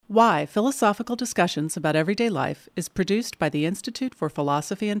Why Philosophical Discussions About Everyday Life is produced by the Institute for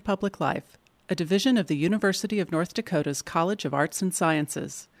Philosophy and Public Life, a division of the University of North Dakota's College of Arts and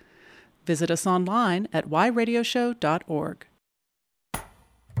Sciences. Visit us online at whyradioshow.org.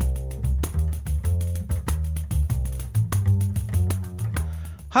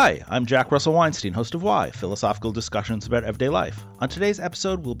 Hi, I'm Jack Russell Weinstein, host of Why, Philosophical Discussions About Everyday Life. On today's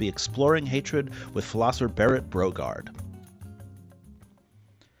episode, we'll be exploring hatred with philosopher Berit Brogaard.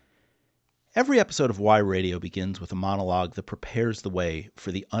 Every episode of Why Radio begins with a monologue that prepares the way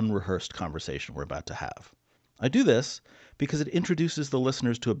for the unrehearsed conversation we're about to have. I do this because it introduces the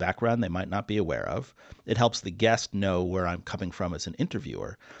listeners to a background they might not be aware of, it helps the guest know where I'm coming from as an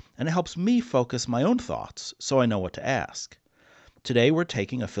interviewer, and it helps me focus my own thoughts so I know what to ask. Today we're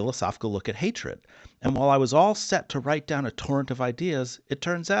taking a philosophical look at hatred, and while I was all set to write down a torrent of ideas, it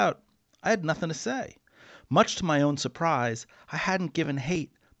turns out I had nothing to say. Much to my own surprise, I hadn't given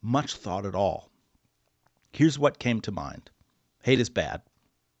hate much thought at all. Here's what came to mind. Hate is bad.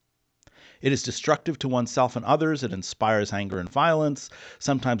 It is destructive to oneself and others. It inspires anger and violence.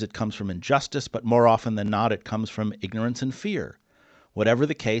 Sometimes it comes from injustice, but more often than not, it comes from ignorance and fear. Whatever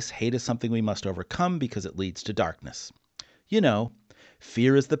the case, hate is something we must overcome because it leads to darkness. You know,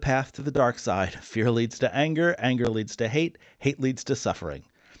 fear is the path to the dark side. Fear leads to anger. Anger leads to hate. Hate leads to suffering.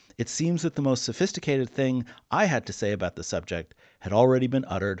 It seems that the most sophisticated thing I had to say about the subject had already been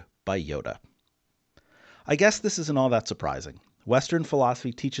uttered by Yoda. I guess this isn't all that surprising. Western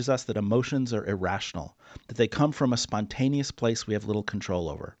philosophy teaches us that emotions are irrational, that they come from a spontaneous place we have little control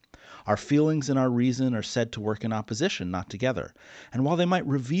over. Our feelings and our reason are said to work in opposition, not together. And while they might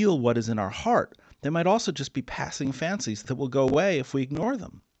reveal what is in our heart, they might also just be passing fancies that will go away if we ignore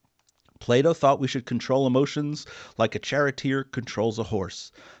them. Plato thought we should control emotions like a charioteer controls a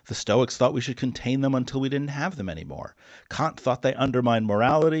horse. The Stoics thought we should contain them until we didn't have them anymore. Kant thought they undermined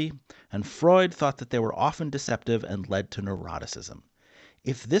morality, and Freud thought that they were often deceptive and led to neuroticism.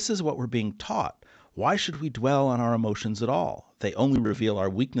 If this is what we're being taught, why should we dwell on our emotions at all? They only reveal our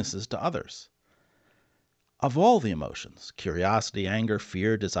weaknesses to others. Of all the emotions, curiosity, anger,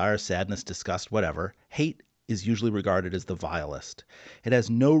 fear, desire, sadness, disgust, whatever, hate is usually regarded as the vilest. It has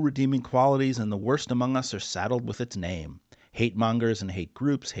no redeeming qualities, and the worst among us are saddled with its name. Hate mongers and hate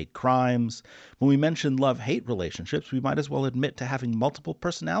groups, hate crimes. When we mention love-hate relationships, we might as well admit to having multiple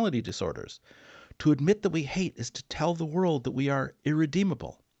personality disorders. To admit that we hate is to tell the world that we are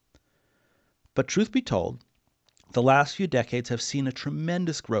irredeemable. But truth be told, the last few decades have seen a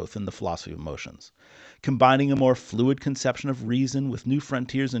tremendous growth in the philosophy of emotions. Combining a more fluid conception of reason with new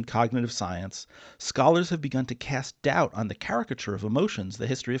frontiers in cognitive science, scholars have begun to cast doubt on the caricature of emotions the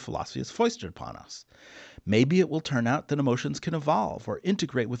history of philosophy has foisted upon us. Maybe it will turn out that emotions can evolve or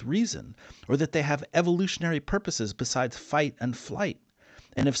integrate with reason, or that they have evolutionary purposes besides fight and flight.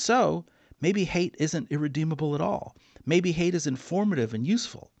 And if so, maybe hate isn't irredeemable at all. Maybe hate is informative and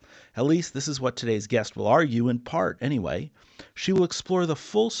useful. At least this is what today's guest will argue, in part anyway. She will explore the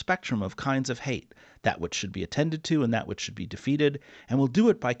full spectrum of kinds of hate, that which should be attended to and that which should be defeated, and will do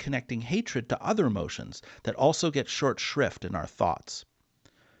it by connecting hatred to other emotions that also get short shrift in our thoughts.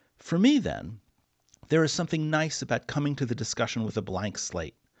 For me, then, there is something nice about coming to the discussion with a blank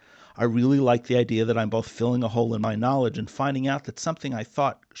slate. I really like the idea that I'm both filling a hole in my knowledge and finding out that something I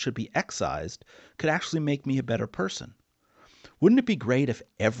thought should be excised could actually make me a better person. Wouldn't it be great if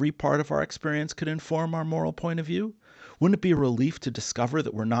every part of our experience could inform our moral point of view? Wouldn't it be a relief to discover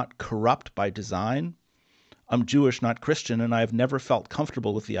that we're not corrupt by design? I'm Jewish, not Christian, and I have never felt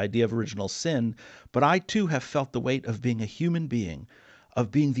comfortable with the idea of original sin, but I too have felt the weight of being a human being,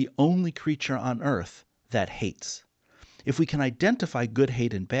 of being the only creature on earth that hates. If we can identify good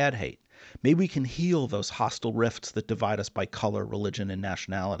hate and bad hate, maybe we can heal those hostile rifts that divide us by color, religion, and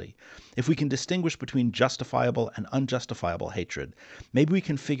nationality. If we can distinguish between justifiable and unjustifiable hatred, maybe we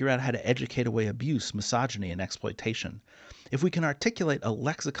can figure out how to educate away abuse, misogyny, and exploitation. If we can articulate a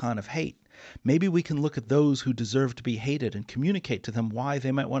lexicon of hate, maybe we can look at those who deserve to be hated and communicate to them why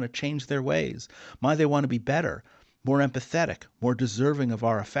they might want to change their ways, why they want to be better, more empathetic, more deserving of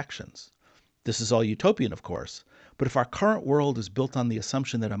our affections. This is all utopian, of course. But if our current world is built on the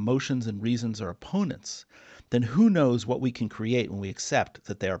assumption that emotions and reasons are opponents, then who knows what we can create when we accept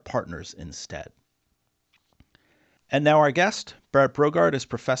that they are partners instead. And now our guest, Berit Brogaard, is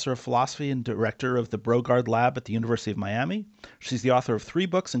professor of philosophy and director of the Brogaard Lab at the University of Miami. She's the author of 3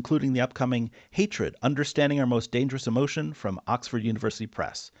 books, including the upcoming Hatred, Understanding Our Most Dangerous Emotion from Oxford University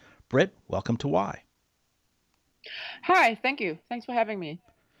Press. Brit, welcome to Why. Hi, thank you. Thanks for having me.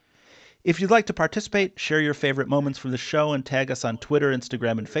 If you'd like to participate, share your favorite moments from the show and tag us on Twitter,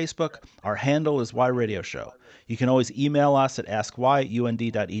 Instagram, and Facebook. Our handle is @YRadioShow. You can always email us at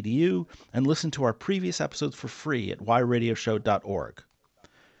askwhy@und.edu and listen to our previous episodes for free at yradioshow.org.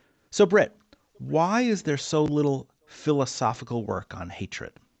 So, Britt, why is there so little philosophical work on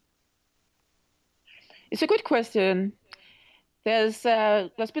hatred? It's a good question. There's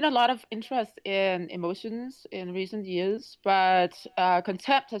been a lot of interest in emotions in recent years, but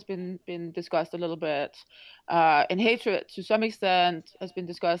contempt has been discussed a little bit, and hatred to some extent has been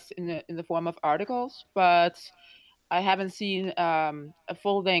discussed in the form of articles. But I haven't seen a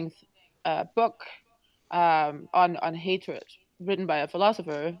full length book on hatred written by a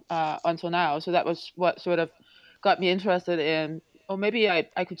philosopher until now. So that was what sort of got me interested in, or maybe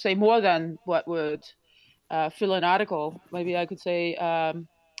I could say more than what would fill an article. Maybe I could say,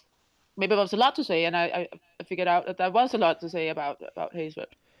 maybe there was a lot to say, and I figured out that there was a lot to say about hatred.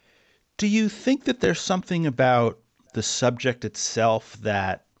 Do you think that there's something about the subject itself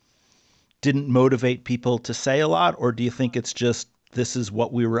that didn't motivate people to say a lot, or do you think it's just this is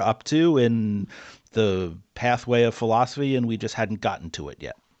what we were up to in the pathway of philosophy and we just hadn't gotten to it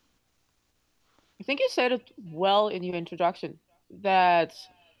yet? I think you said it well in your introduction that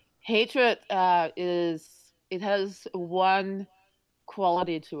hatred it has one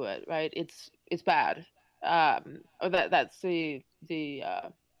quality to it, right? It's bad, or that's the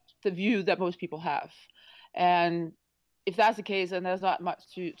view that most people have, and if that's the case, then there's not much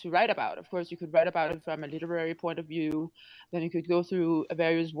to write about. Of course, you could write about it from a literary point of view. Then you could go through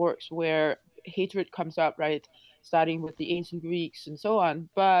various works where hatred comes up, right? Starting with the ancient Greeks and so on.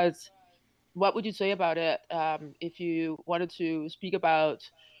 But what would you say about it if you wanted to speak about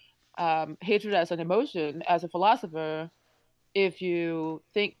hatred as an emotion, as a philosopher? If you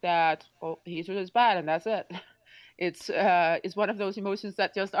think that, well, hatred is bad and that's it, it's one of those emotions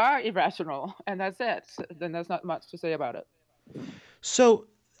that just are irrational and that's it, then there's not much to say about it. So,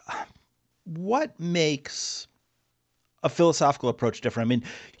 what makes a philosophical approach different? I mean,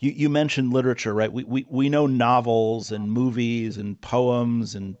 you mentioned literature, right? We know novels and movies and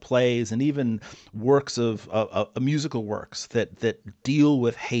poems and plays and even works of musical works that deal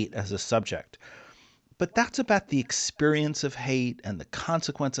with hate as a subject. But that's about the experience of hate and the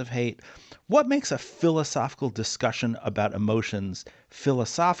consequence of hate. What makes a philosophical discussion about emotions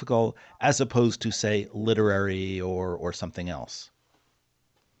philosophical as opposed to, say, literary or something else?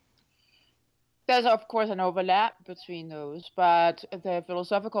 There's of course an overlap between those, but the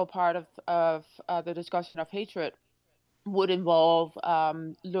philosophical part of the discussion of hatred would involve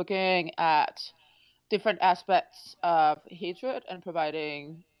looking at different aspects of hatred and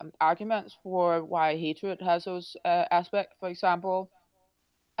providing arguments for why hatred has those aspects. For example,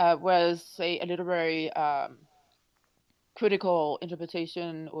 whereas say a literary critical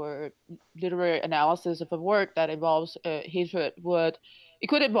interpretation or literary analysis of a work that involves hatred it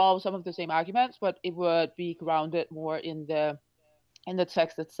could involve some of the same arguments, but it would be grounded more in the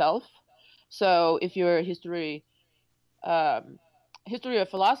text itself. So if you're a history of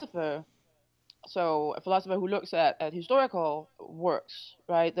philosopher, so a philosopher who looks at historical works,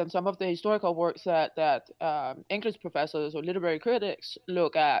 right? Then some of the historical works that English professors or literary critics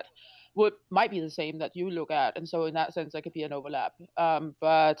look at might be the same that you look at, and so in that sense, there could be an overlap.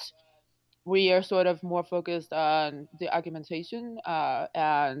 But we are sort of more focused on the argumentation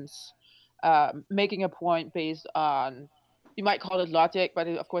and making a point based on, you might call it logic, but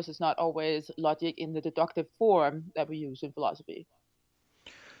of course, it's not always logic in the deductive form that we use in philosophy.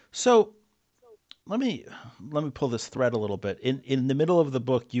 So let me pull this thread a little bit. In the middle of the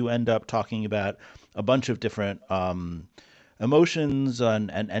book, you end up talking about a bunch of different emotions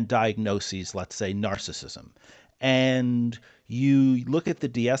and diagnoses, let's say narcissism. And you look at the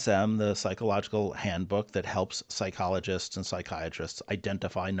DSM, the psychological handbook that helps psychologists and psychiatrists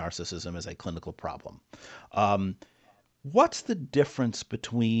identify narcissism as a clinical problem. What's the difference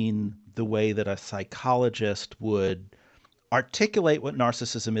between the way that a psychologist would articulate what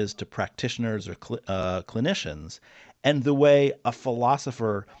narcissism is to practitioners or clinicians, and the way a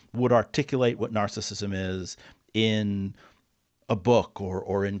philosopher would articulate what narcissism is in a book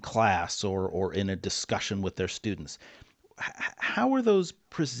or in class or in a discussion with their students? How are those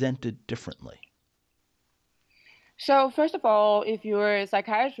presented differently? So first of all, if you're a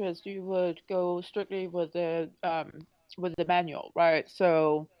psychiatrist, you would go strictly with the manual, right?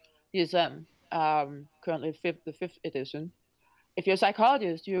 So DSM, currently the fifth edition. If you're a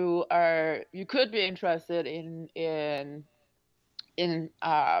psychologist, you could be interested in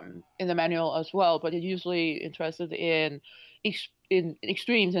the manual as well, but you're usually interested in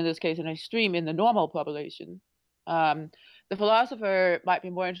extremes. In this case, an extreme in the normal population. the philosopher might be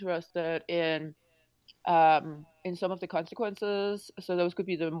more interested in some of the consequences. So those could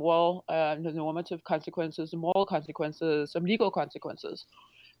be the moral, the normative consequences, the moral consequences, some legal consequences.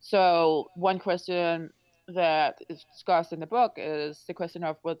 So one question that is discussed in the book is the question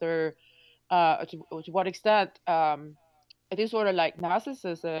of whether, to what extent, a disorder like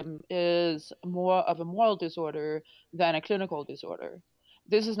narcissism is more of a moral disorder than a clinical disorder.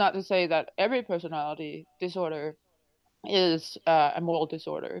 This is not to say that every personality disorder is a moral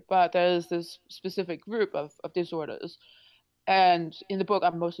disorder, but there is this specific group of disorders. And in the book,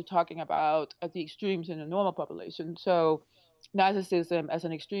 I'm mostly talking about the extremes in the normal population. So narcissism as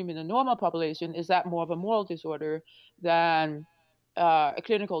an extreme in the normal population, is that more of a moral disorder than a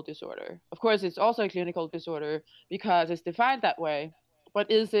clinical disorder? Of course, it's also a clinical disorder because it's defined that way,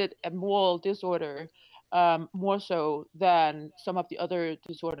 but is it a moral disorder more so than some of the other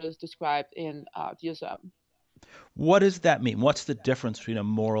disorders described in DSM? What does that mean? What's the difference between a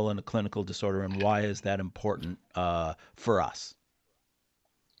moral and a clinical disorder, and why is that important for us?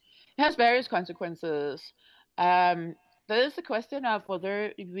 It has various consequences. Um, there is the question of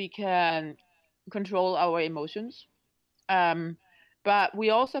whether we can control our emotions. Um, but we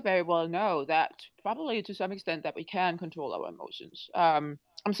also very well know that probably to some extent that we can control our emotions. I'm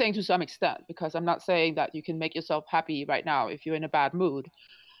saying to some extent because I'm not saying that you can make yourself happy right now if you're in a bad mood,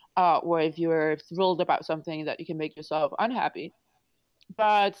 or if you're thrilled about something that you can make yourself unhappy.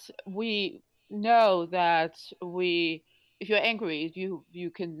 But we know that if you're angry,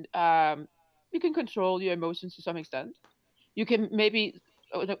 you can control your emotions to some extent. You can maybe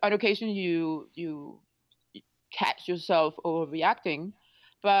on occasion you catch yourself overreacting,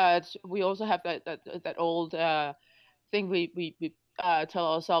 but we also have that old thing we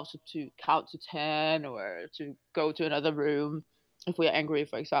tell ourselves to count to 10 or to go to another room if we are angry,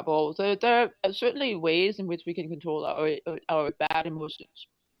 for example. So there are certainly ways in which we can control our bad emotions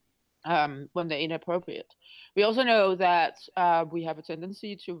when they're inappropriate. We also know that we have a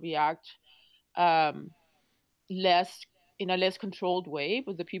tendency to react um, less in a less controlled way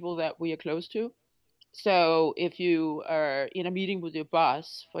with the people that we are close to. So if you are in a meeting with your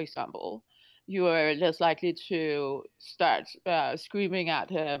boss, for example, you are less likely to start screaming at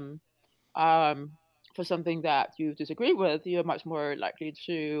him um, for something that you disagree with. You're much more likely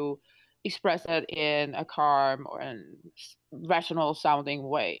to express it in a calm or an rational sounding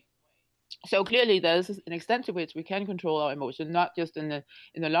way. So clearly, there's an extent to which we can control our emotion, not just in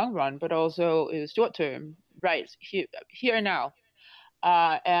the long run, but also in the short term, right here and now.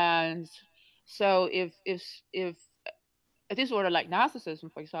 And so if a disorder like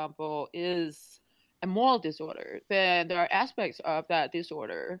narcissism, for example, is a moral disorder, then there are aspects of that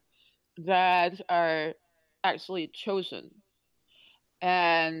disorder that are actually chosen.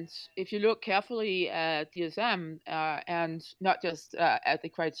 And if you look carefully at DSM and not just at the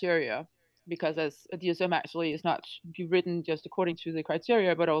criteria, because as a DSM actually is not written just according to the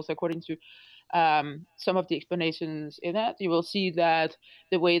criteria, but also according to some of the explanations in it, you will see that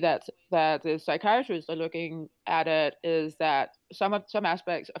the way that the psychiatrists are looking at it is that some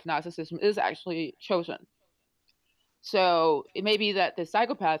aspects of narcissism is actually chosen. So it may be that the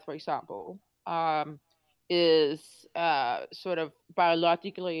psychopath, for example, is sort of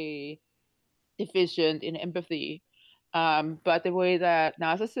biologically deficient in empathy. But the way that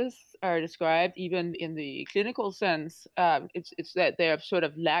narcissists are described, even in the clinical sense, it's that they have sort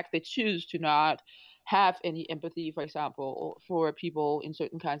of they choose to not have any empathy, for example, for people in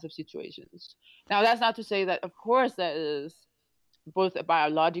certain kinds of situations. Now, that's not to say that, of course, there is both a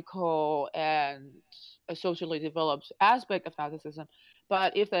biological and a socially developed aspect of narcissism.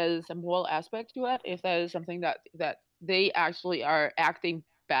 But if there is a moral aspect to it, if there is something that they actually are acting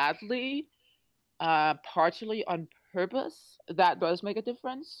badly, partially on purpose, that does make a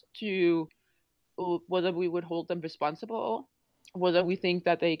difference to whether we would hold them responsible, whether we think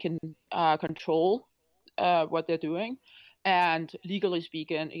that they can control what they're doing, and legally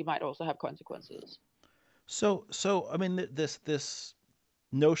speaking, it might also have consequences. So I mean, this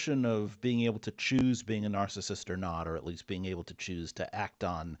notion of being able to choose being a narcissist or not, or at least being able to choose to act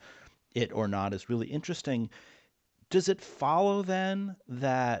on it or not, is really interesting. Does it follow then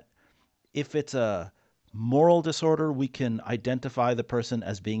that if it's a moral disorder, we can identify the person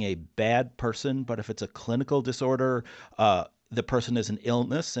as being a bad person, but if it's a clinical disorder, the person is an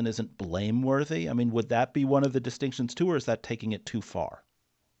illness and isn't blameworthy? I mean, would that be one of the distinctions too, or is that taking it too far?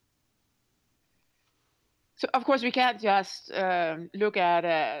 So of course we can't just look at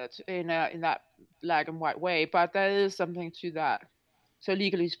it in that black and white way, but there is something to that. So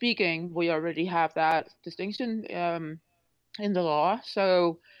legally speaking, we already have that distinction in the law.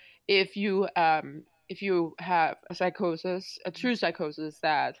 So if you if you have a psychosis, a true psychosis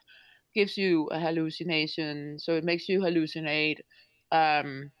that gives you a hallucination, so it makes you hallucinate,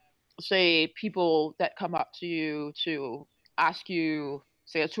 um, say people that come up to you to ask you,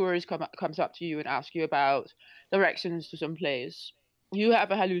 say a tourist comes up to you and asks you about directions to some place. You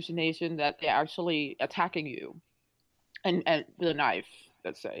have a hallucination that they're actually attacking you and with a knife,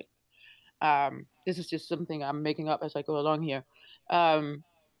 let's say. This is just something I'm making up as I go along here. Um,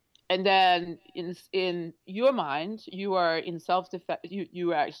 and then in your mind, you are in self defense.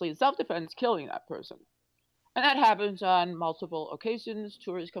 You are actually in self defense killing that person, and that happens on multiple occasions.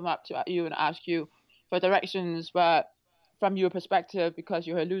 Tourists come up to you and ask you for directions, but from your perspective, because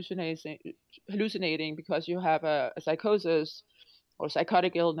you're hallucinating because you have a psychosis or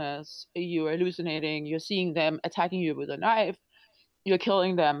psychotic illness, you're hallucinating. You're seeing them attacking you with a knife. You're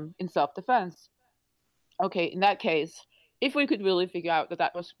killing them in self defense. Okay, in that case, if we could really figure out that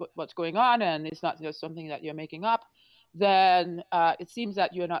that was what's going on and it's not just something that you're making up, then it seems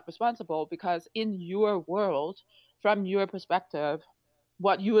that you're not responsible because in your world, from your perspective,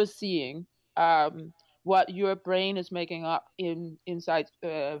 what you are seeing, what your brain is making up inside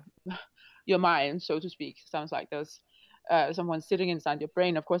your mind, so to speak, sounds like there's someone sitting inside your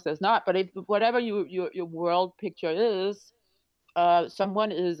brain. Of course, there's not. But if whatever your world picture is,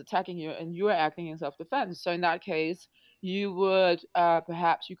 someone is attacking you and you are acting in self-defense. So in that case, you would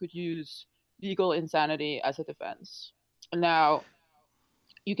perhaps you could use legal insanity as a defense. Now,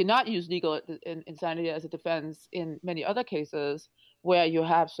 you cannot use legal insanity as a defense in many other cases where you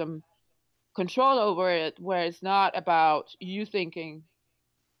have some control over it, where it's not about you thinking,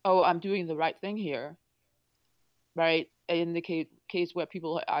 "Oh, I'm doing the right thing here," right? In the case where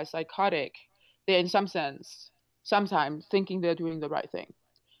people are psychotic, they're in some sense sometimes thinking they're doing the right thing.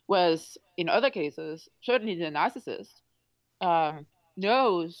 Whereas in other cases, certainly the narcissist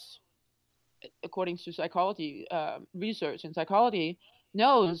knows, according to psychology, research in psychology,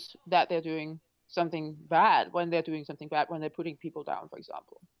 knows that they're doing something bad when they're doing something bad, when they're putting people down, for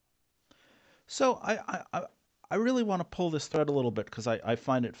example. So I really want to pull this thread a little bit because I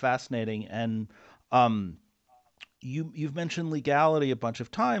find it fascinating. And um, you've mentioned legality a bunch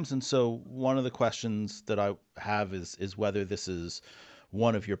of times, and so one of the questions that I have is whether this is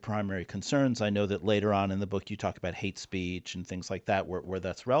one of your primary concerns. I know that later on in the book you talk about hate speech and things like that where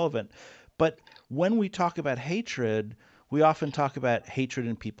that's relevant. But when we talk about hatred, we often talk about hatred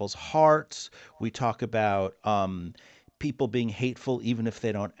in people's hearts. We talk about people being hateful even if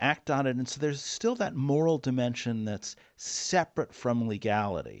they don't act on it. And so there's still that moral dimension that's separate from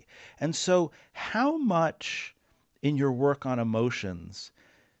legality. And so how much in your work on emotions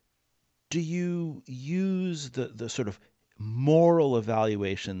do you use the sort of moral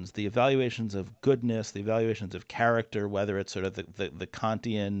evaluations, the evaluations of goodness, the evaluations of character, whether it's sort of the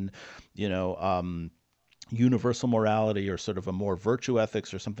Kantian, you know, universal morality or sort of a more virtue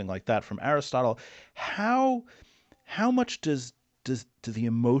ethics or something like that from Aristotle? How much do the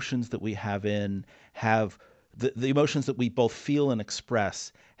emotions that we have have the emotions that we both feel and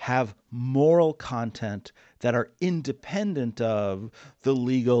express have moral content that are independent of the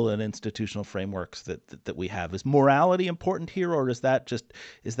legal and institutional frameworks that we have? Is morality important here, or is that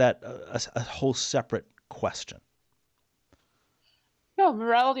a whole separate question? No,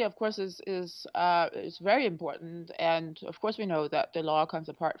 morality, of course, is very important, and of course we know that the law comes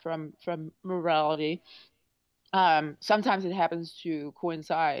apart from morality. Sometimes it happens to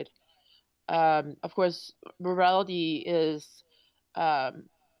coincide. Of course, morality is um,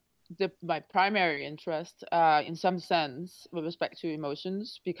 my primary interest in some sense with respect to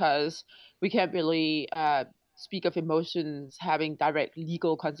emotions, because we can't really speak of emotions having direct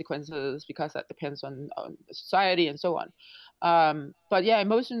legal consequences because that depends on society and so on. But yeah,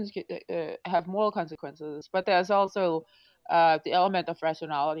 emotions have moral consequences, but there's also the element of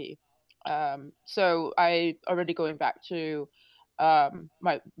rationality. So I already going back to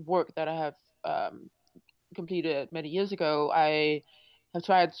my work that I have completed many years ago, I have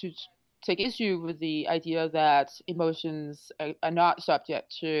tried to take issue with the idea that emotions are not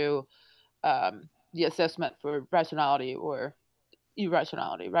subject to the assessment for rationality or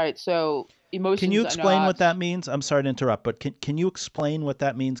irrationality, right? So Can you emotions are explain what not. that means? I'm sorry to interrupt, but can you explain what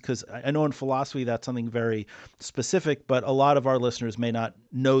that means? Because I know in philosophy that's something very specific, but a lot of our listeners may not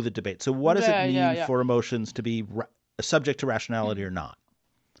know the debate. So what does it Yeah, yeah, mean yeah. for emotions to be subject to rationality or not?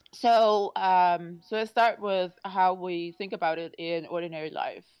 So let's start with how we think about it in ordinary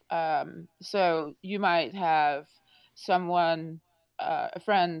life. So you might have someone, a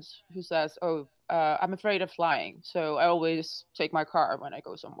friend, who says, "Oh, I'm afraid of flying, so I always take my car when I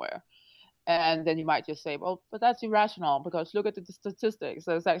go somewhere." And then you might just say, well, but that's irrational because look at the statistics.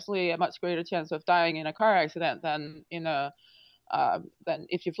 There's actually a much greater chance of dying in a car accident than than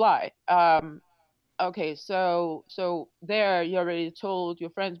if you fly. Okay, so there you already told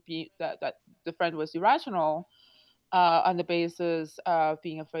your friend that the friend was irrational on the basis of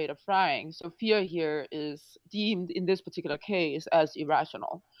being afraid of flying. So fear here is deemed in this particular case as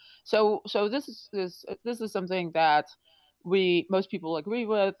irrational. So this is something that most people agree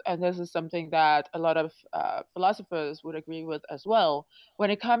with, and this is something that a lot of philosophers would agree with as well.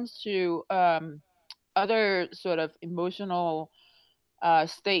 When it comes to other sort of emotional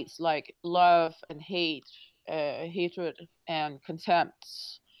states like love and hate, hatred and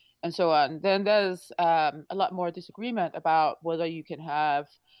contempt, and so on, then there's a lot more disagreement about whether you can have,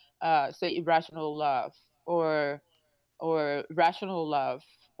 say, irrational love or rational love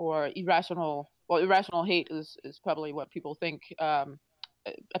or irrational. Well, irrational hate is probably what people think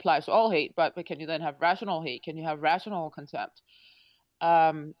applies to all hate, but can you then have rational hate? Can you have rational contempt?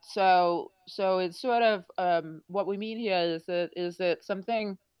 So it's sort of what we mean here is that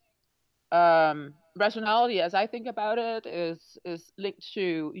something rationality, as I think about it, is linked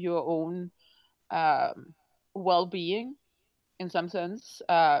to your own um, well-being in some sense.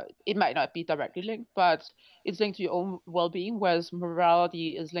 It might not be directly linked, but it's linked to your own well-being, whereas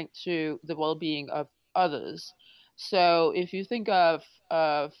morality is linked to the well-being of others. So if you think of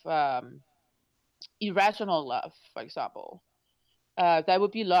irrational love, for example, that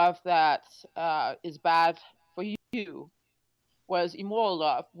would be love that is bad for you, whereas immoral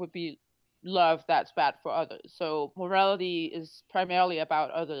love would be love that's bad for others. So morality is primarily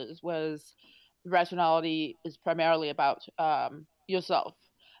about others, whereas rationality is primarily about yourself.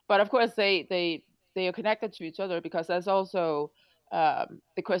 But of course, they are connected to each other because there's also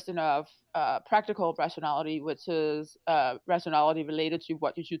the question of practical rationality, which is rationality related to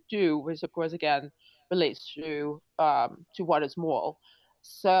what you should do, which of course again relates to what is moral.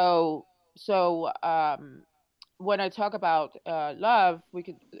 So so when I talk about love, we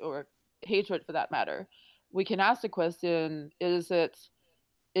could, or hatred for that matter, we can ask the question: is it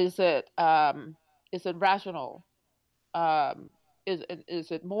is it rational? Um, is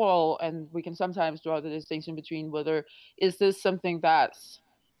it moral? And we can sometimes draw the distinction between whether is this something that's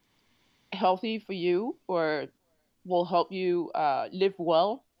healthy for you or will help you live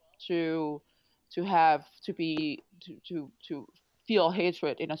well to have to feel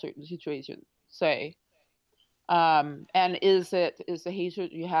hatred in a certain situation, say. And is the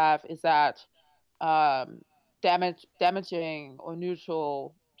hatred you have, is that um, damaging or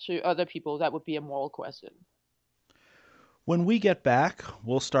neutral to other people? That would be a moral question. When we get back,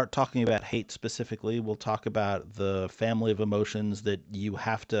 we'll start talking about hate specifically. We'll talk about the family of emotions that you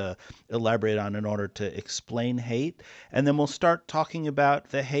have to elaborate on in order to explain hate. And then we'll start talking about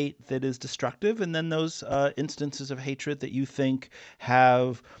the hate that is destructive and then those instances of hatred that you think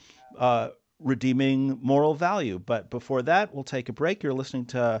have uh, redeeming moral value. But before that, we'll take a break. You're listening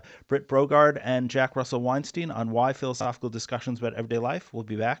to Berit Brogaard and Jack Russell Weinstein on Why Philosophical Discussions About Everyday Life. We'll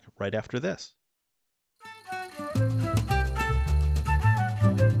be back right after this.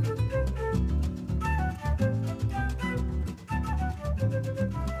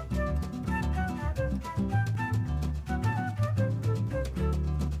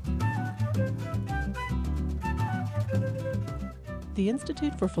 The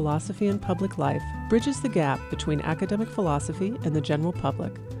Institute for Philosophy and Public Life bridges the gap between academic philosophy and the general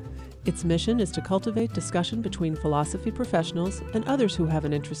public. Its mission is to cultivate discussion between philosophy professionals and others who have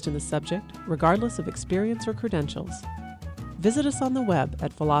an interest in the subject, regardless of experience or credentials. Visit us on the web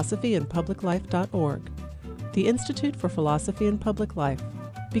at philosophyandpubliclife.org. The Institute for Philosophy and Public Life,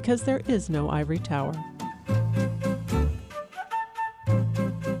 because there is no ivory tower.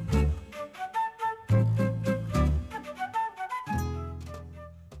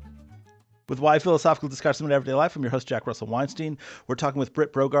 With Why Philosophical Discussions in Everyday Life, I'm your host, Jack Russell Weinstein. We're talking with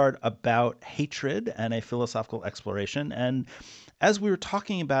Berit Brogaard about hatred and a philosophical exploration. And as we were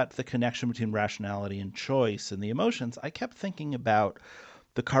talking about the connection between rationality and choice and the emotions, I kept thinking about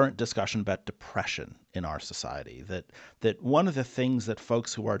the current discussion about depression in our society, that one of the things that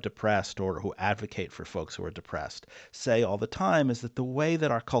folks who are depressed or who advocate for folks who are depressed say all the time is that the way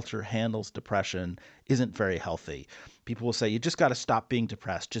that our culture handles depression isn't very healthy. People will say, you just got to stop being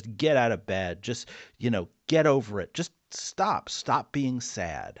depressed. Just get out of bed. Just, get over it. Just stop being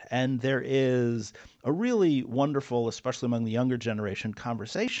sad. And there is a really wonderful, especially among the younger generation,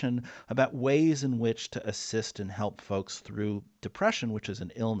 conversation about ways in which to assist and help folks through depression, which is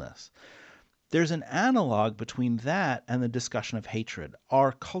an illness. There's an analog between that and the discussion of hatred.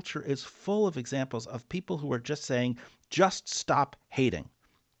 Our culture is full of examples of people who are just saying, just stop hating.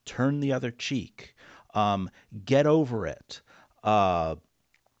 turn the other cheek, get over it,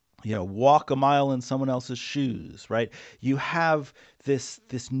 walk a mile in someone else's shoes, right? You have this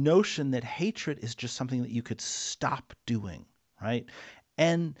notion that hatred is just something that you could stop doing, right?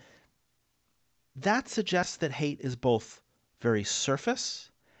 And that suggests that hate is both very surface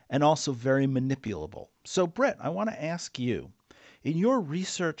and also very manipulable. So, Britt, I want to ask you, in your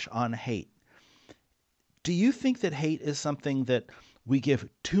research on hate, do you think that hate is something that we give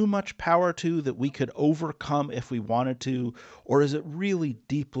too much power to, that we could overcome if we wanted to, or is it really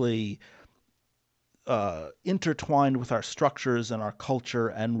deeply intertwined with our structures and our culture,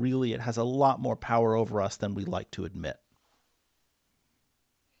 and really it has a lot more power over us than we like to admit?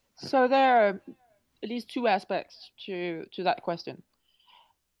 So there are at least two aspects to that question.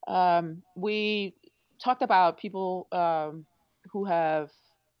 We talked about people who have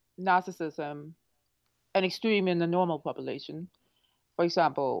narcissism and extreme in the normal population. For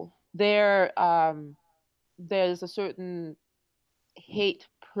example, there's a certain hate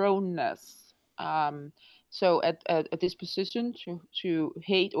proneness. So a disposition to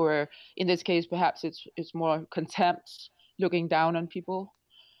hate, or in this case, perhaps it's more contempt, looking down on people.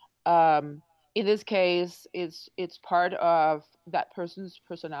 Um, in this case, it's part of that person's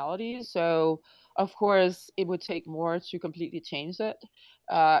personality. So of course, it would take more to completely change it.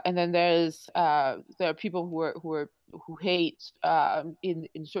 And then there are people who hate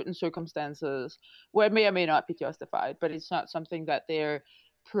in certain circumstances where it may or may not be justified, but it's not something that they're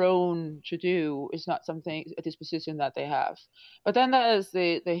prone to do. It's not a disposition that they have. But then there is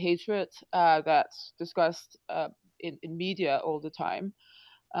the hatred that's discussed in media all the time,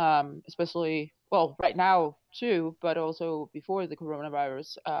 especially, well, right now too, but also before the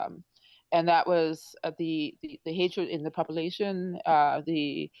coronavirus. And that was the hatred in the population,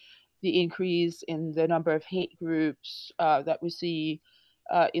 the increase in the number of hate groups that we see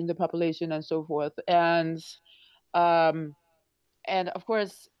in the population, and so forth. Um, and of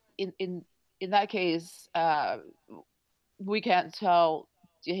course, in that case, we can't tell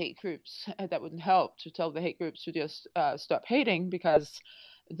the hate groups, that wouldn't help to tell the hate groups to just stop hating, because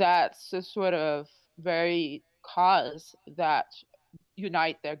that's the sort of very cause that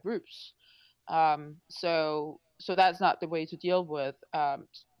unite their groups. So that's not the way to deal with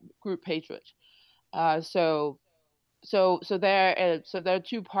group hatred. So there are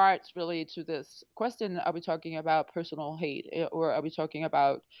two parts really to this question. Are we talking about personal hate, or are we talking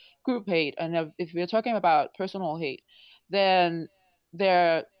about group hate? And if we're talking about personal hate, then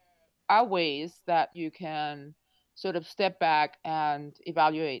there are ways that you can sort of step back and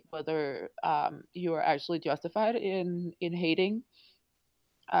evaluate whether you are actually justified in hating,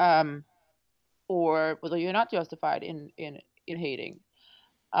 um, or whether you're not justified in hating.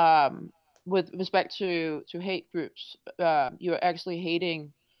 Um, with respect to hate groups, you're actually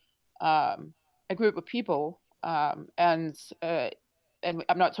hating um, a group of people, and I'm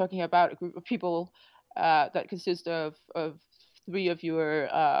not talking about a group of people that consist of three of your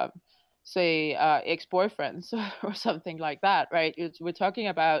say ex-boyfriends or something like that, right? We're talking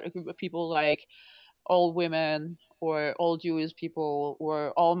about a group of people like all women, or all Jewish people,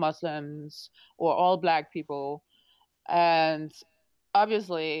 or all Muslims, or all Black people, and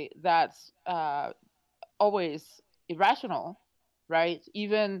obviously that's always irrational, right?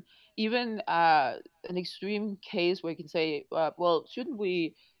 Even an extreme case where you can say, well, shouldn't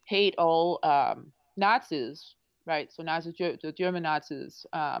we hate all Nazis, right? So Nazis, the German Nazis,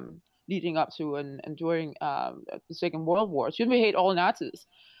 leading up to and during the Second World War, shouldn't we hate all Nazis?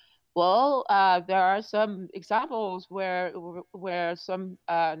 Well, there are some examples where some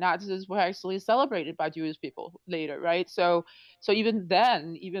Nazis were actually celebrated by Jewish people later, right? So even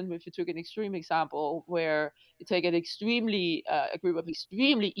then, even if you took an extreme example where you take a group of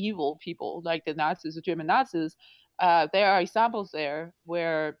extremely evil people like the Nazis, the German Nazis, there are examples there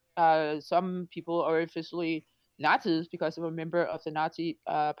where some people are officially Nazis because they were a member of the Nazi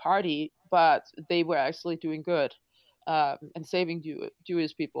party, but they were actually doing good and saving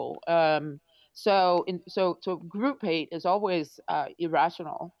Jewish people. So group hate is always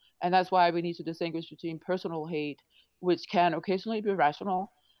irrational, and that's why we need to distinguish between personal hate, which can occasionally be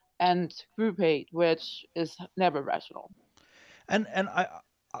rational, and group hate, which is never rational. And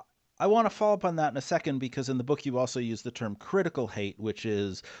I want to follow up on that in a second, because in the book you also use the term critical hate, which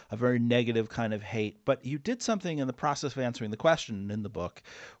is a very negative kind of hate. But you did something in the process of answering the question in the book,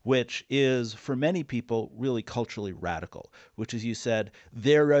 which is for many people really culturally radical, which is, you said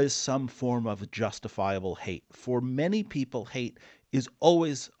there is some form of justifiable hate. For many people, hate is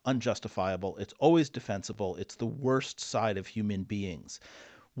always unjustifiable. It's always defensible. It's the worst side of human beings.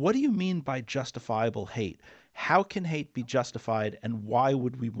 What do you mean by justifiable hate? how can hate be justified, and why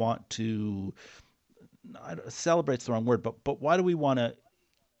would we want to, celebrate's the wrong word, but why do we want to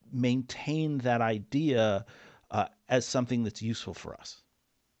maintain that idea as something that's useful for us?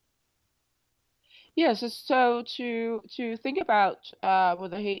 Yes, so to think about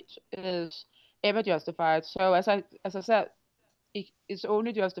whether hate is ever justified. So as I said, it's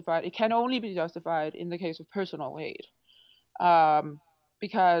only justified. It can only be justified in the case of personal hate,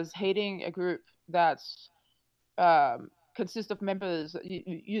 because hating a group that's consists of members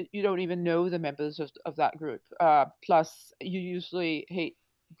you don't even know the members of that group. Plus, you usually hate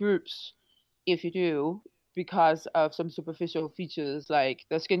groups if you do because of some superficial features like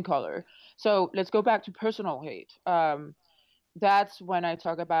the skin color. So let's go back to personal hate. That's when I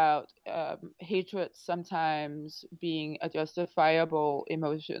talk about hatred sometimes being a justifiable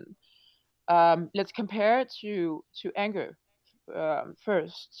emotion. Let's compare it to anger.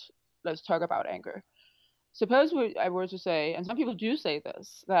 First, let's talk about anger. Suppose I were to say, and some people do say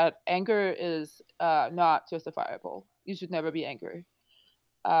this, that anger is not justifiable. You should never be angry.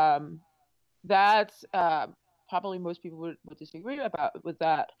 Um, that's probably most people would disagree about with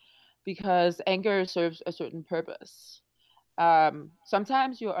that, because anger serves a certain purpose.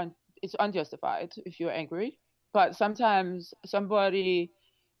 Sometimes it's unjustified if you're angry, but sometimes somebody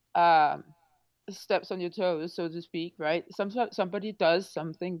um, steps on your toes, so to speak, right? Somebody does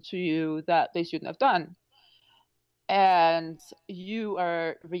something to you that they shouldn't have done, and you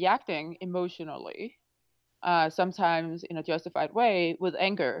are reacting emotionally, sometimes in a justified way, with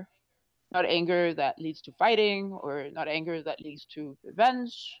anger. Not anger that leads to fighting, or not anger that leads to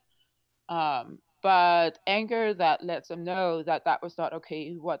revenge, but anger that lets them know that that was not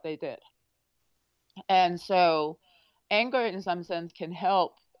okay what they did. And so anger in some sense can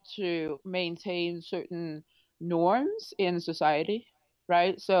help to maintain certain norms in society,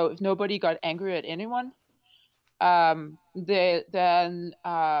 right? So if nobody got angry at anyone, then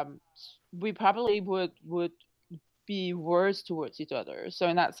we probably would be worse towards each other. So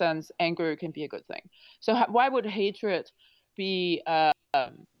in that sense, anger can be a good thing. So why would hatred be a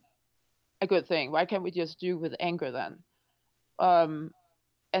good thing? Why can't we just do with anger then? Um,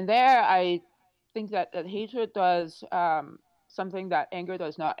 and there, I think that hatred does something that anger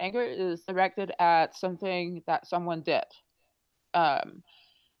does not. Anger is directed at something that someone did. Um,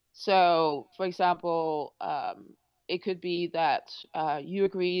 so, for example, it could be that you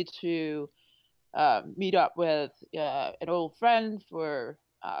agreed to meet up with an old friend for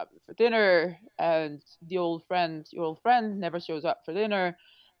dinner, and your old friend never shows up for dinner,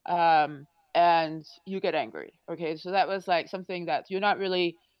 um, and you get angry. Okay, so that was like something that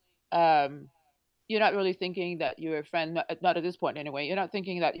um, you're not really thinking that your friend, not at this point anyway, you're not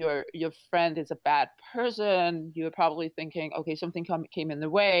thinking that your friend is a bad person. You're probably thinking, okay, something came in the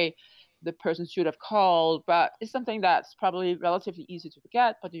way. The person should have called, but it's something that's probably relatively easy to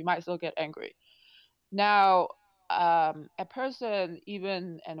forget, but you might still get angry. Now, a person,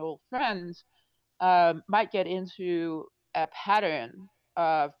 even an old friend, might get into a pattern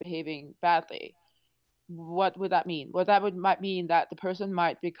of behaving badly. What would that mean? Well, might mean that the person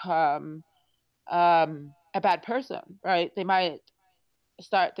might become a bad person, right? They might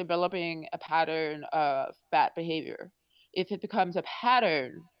start developing a pattern of bad behavior. If it becomes a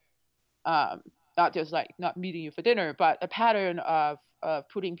pattern, um, not just like not meeting you for dinner, but a pattern of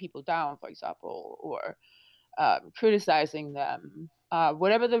putting people down, for example, or criticizing them,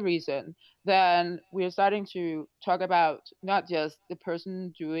 whatever the reason, then we're starting to talk about not just the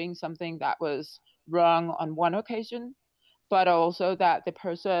person doing something that was wrong on one occasion, but also that the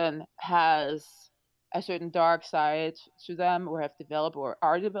person has a certain dark side to them, or have developed or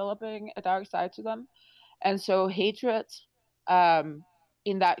are developing a dark side to them. And so hatred, um,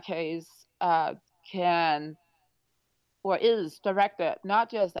 in that case, can or is directed not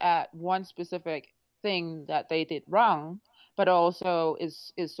just at one specific thing that they did wrong, but also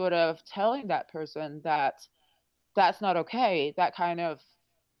is sort of telling that person that that's not okay. That kind of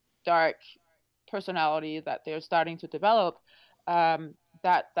dark personality that they're starting to develop,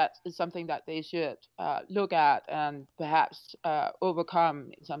 that is something that they should look at and perhaps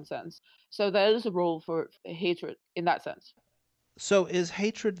overcome in some sense. So there is a role for hatred in that sense. So is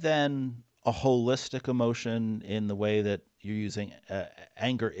hatred then a holistic emotion in the way that you're using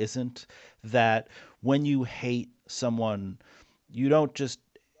anger isn't? That when you hate someone, you don't just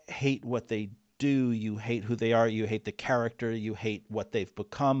hate what they do, you hate who they are, you hate the character, you hate what they've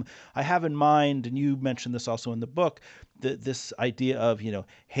become. I have in mind, and you mentioned this also in the book, this idea of,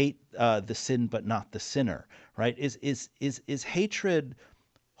 hate the sin but not the sinner, right? Is hatred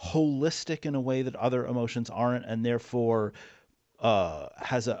holistic in a way that other emotions aren't, and therefore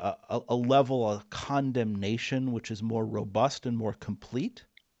has a level of condemnation which is more robust and more complete?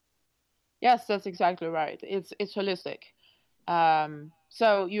 Yes, that's exactly right. It's holistic.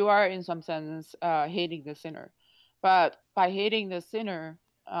 So you are in some sense hating the sinner, but by hating the sinner,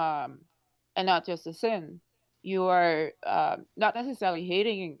 and not just the sin, you are not necessarily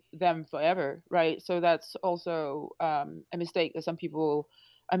hating them forever, right? So that's also a mistake that some people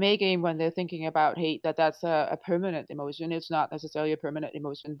are making when they're thinking about hate, that that's a permanent emotion. It's not necessarily a permanent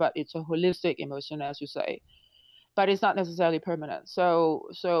emotion, but it's a holistic emotion, as you say, but it's not necessarily permanent.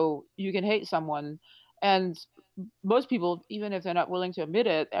 So you can hate someone, and most people, even if they're not willing to admit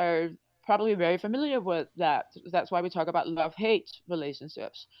it, are probably very familiar with that. That's why we talk about love-hate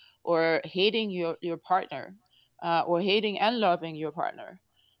relationships, or hating your partner, or hating and loving your partner.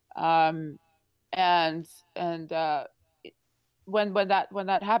 Um, and and when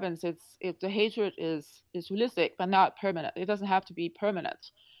that happens, the hatred is holistic but not permanent. It doesn't have to be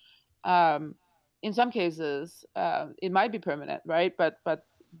permanent. um, in some cases, it might be permanent, right? But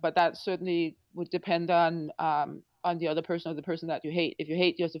that certainly would depend on the other person, or the person that you hate. If you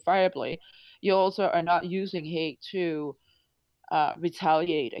hate justifiably, you also are not using hate to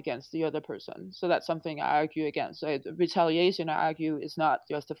retaliate against the other person. So that's something I argue against. So retaliation, I argue, is not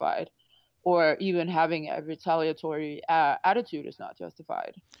justified, or even having a retaliatory attitude is not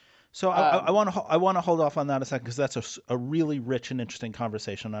justified. So Um, I want to hold off on that a second because that's a really rich and interesting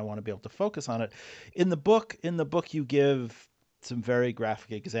conversation. I want to be able to focus on it. In the book, you give some very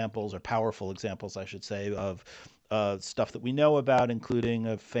graphic examples, or powerful examples, I should say, of stuff that we know about, including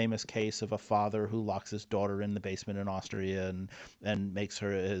a famous case of a father who locks his daughter in the basement in Austria and makes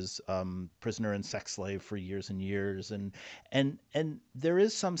her his prisoner and sex slave for years and years. And there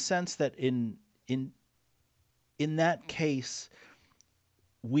is some sense that in in that case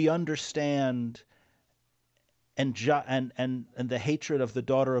we understand, and the hatred of the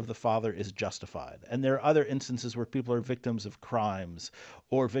daughter of the father is justified. And there are other instances where people are victims of crimes,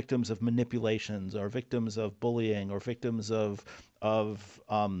 or victims of manipulations, or victims of bullying, or victims of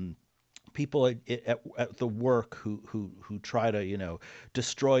people at the work who try to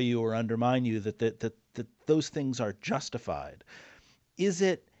destroy you or undermine you. That those things are justified. Is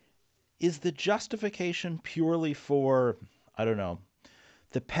it is the justification purely for, I don't know,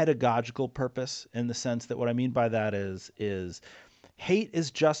 the pedagogical purpose, in the sense that what I mean by that is hate is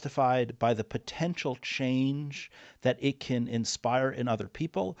justified by the potential change that it can inspire in other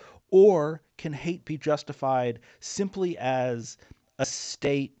people, or can hate be justified simply as a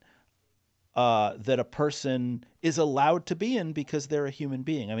state that a person is allowed to be in because they're a human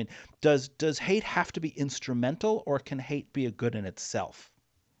being? I mean, does hate have to be instrumental, or can hate be a good in itself?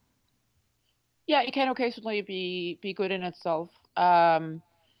 yeah, it can occasionally be good in itself.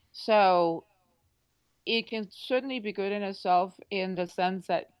 So it can certainly be good in itself, in the sense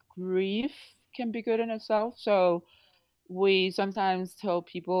that grief can be good in itself. So we sometimes tell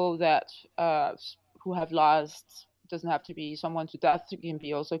people that who have lost, doesn't have to be someone to death. It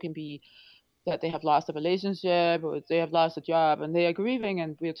can be that they have lost a relationship, or they have lost a job and they are grieving,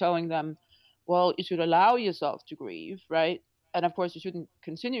 and we're telling them, well, you should allow yourself to grieve, right? And of course, you shouldn't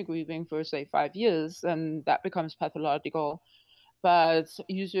continue grieving for, say, 5 years, and that becomes pathological. But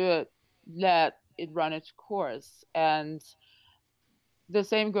you should let it run its course. And the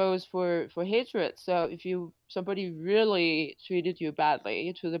same goes for hatred. So if somebody really treated you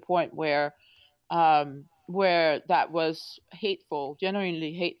badly to the point where that was hateful,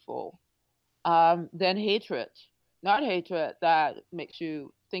 genuinely hateful, then hatred, not hatred that makes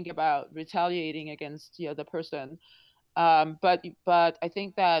you think about retaliating against the other person. But I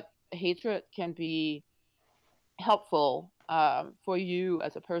think that hatred can be helpful for you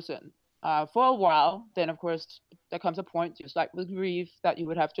as a person for a while. Then of course there comes a point, just like with grief, that you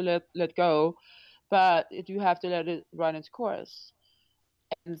would have to let go, but you have to let it run its course.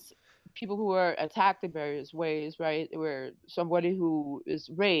 And people who are attacked in various ways, right? Where somebody who is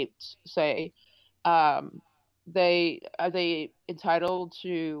raped, say, um, they entitled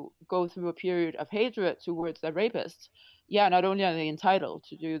to go through a period of hatred towards the rapist? Yeah, not only are they entitled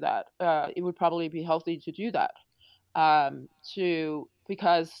to do that, it would probably be healthy to do that, to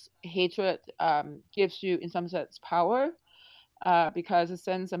because hatred gives you, in some sense, power, because it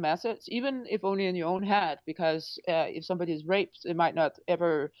sends a message, even if only in your own head. Because if somebody is raped, they might not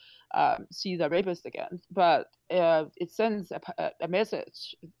ever see the rapist again, but it sends a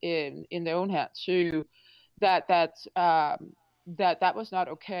message in their own head to that that was not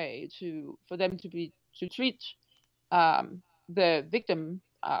okay for them to treat the victim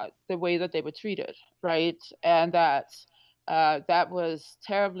the way that they were treated, right? And that that was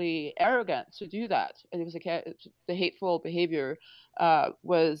terribly arrogant to do that. It was the hateful behavior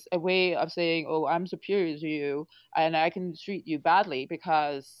was a way of saying, "Oh, I'm superior to you, and I can treat you badly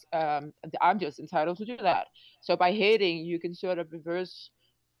because I'm just entitled to do that." So by hating, you can sort of reverse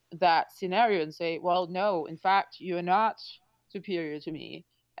that scenario and say, "Well, no, in fact, you are not superior to me,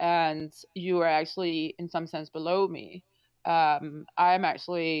 and you are actually, in some sense, below me. I'm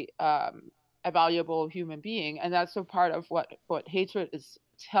actually a valuable human being," and that's a part of what hatred is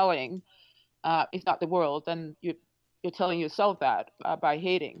telling. It's not the world, then you're telling yourself that by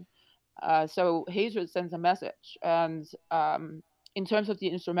hating. So hatred sends a message, and in terms of the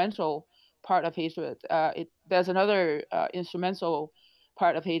instrumental part of hatred, there's another instrumental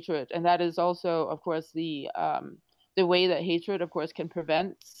part of hatred, and that is also, of course, the way that hatred, of course, can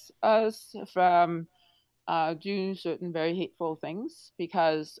prevent us from doing certain very hateful things,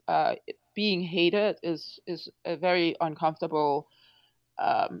 because being hated is a very uncomfortable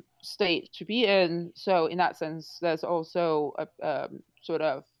state to be in. So in that sense, there's also a sort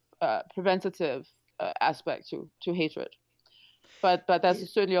of preventative aspect to hatred. But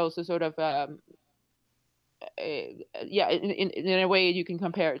there's certainly also sort of yeah, in a way you can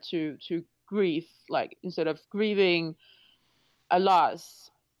compare it to grief. Like, instead of grieving a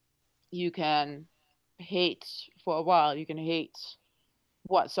loss, you can hate for a while. You can hate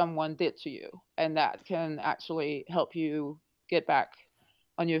what someone did to you, and that can actually help you get back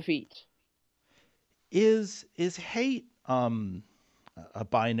on your feet. Is hate a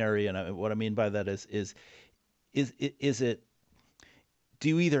binary? And what I mean by that is it, do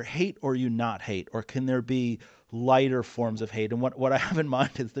you either hate or you not hate, or can there be lighter forms of hate? And what I have in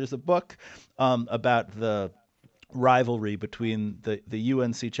mind is there's a book about the rivalry between the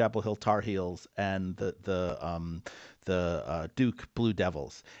UNC Chapel Hill Tar Heels and the Duke Blue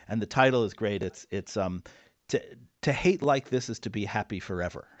Devils, and the title is great. It's to hate like this is to be happy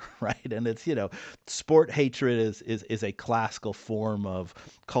forever, right? And it's, sport hatred is a classical form of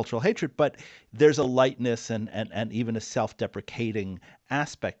cultural hatred, but there's a lightness and even a self-deprecating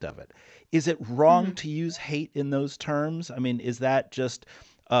aspect of it. Is it wrong to use hate in those terms? I mean, is that just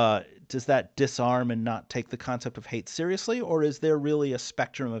does that disarm and not take the concept of hate seriously, or is there really a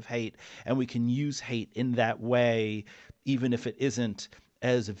spectrum of hate and we can use hate in that way, even if it isn't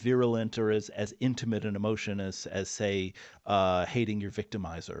as virulent or as intimate an emotion as say, hating your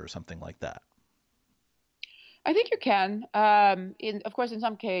victimizer or something like that? I think you can. Of course, in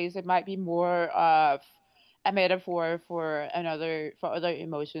some case, it might be more of a metaphor for other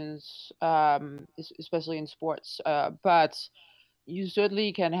emotions, especially in sports. But you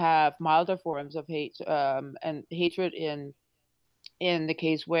certainly can have milder forms of hate and hatred in the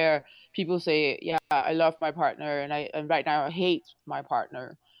case where people say, "Yeah, I love my partner, and right now I hate my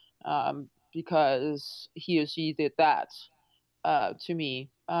partner because he or she did that to me."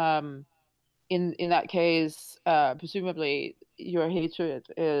 In that case, presumably your hatred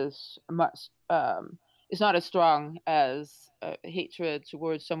is much it's not as strong as hatred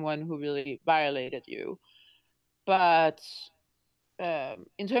towards someone who really violated you. But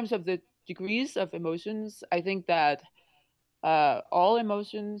in terms of the degrees of emotions, I think that all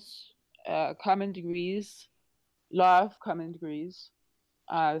emotions, common degrees, love common degrees.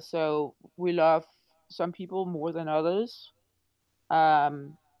 So we love some people more than others,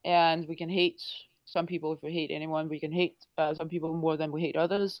 and we can hate some people. If we hate anyone, we can hate some people more than we hate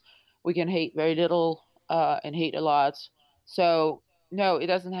others. We can hate very little and hate a lot. So no, it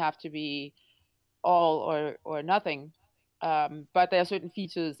doesn't have to be all or nothing. But there are certain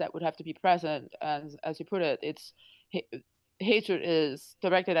features that would have to be present, and as you put it, hatred is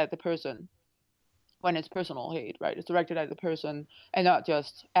directed at the person when it's personal hate, right? It's directed at the person and not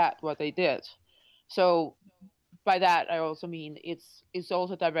just at what they did. So by that I also mean it's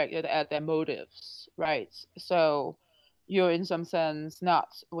also directed at their motives, right? So you're, in some sense, not,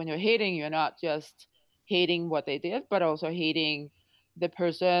 when you're hating, you're not just hating what they did, but also hating the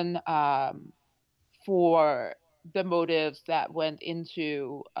person for the motives that went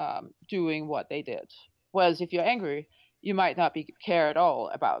into doing what they did. Whereas if you're angry, you might not be care at all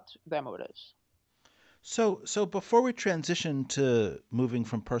about their motives. So before we transition to moving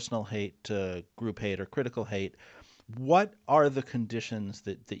from personal hate to group hate or critical hate, what are the conditions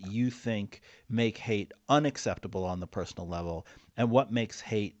that you think make hate unacceptable on the personal level, and what makes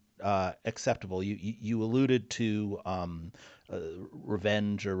hate acceptable? You alluded to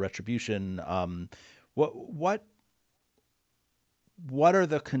revenge or retribution. What what are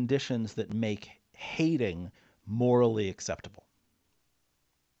the conditions that make hating morally acceptable?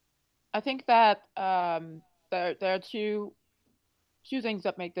 I think that there are two things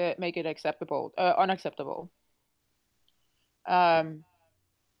that make it acceptable, unacceptable. Um,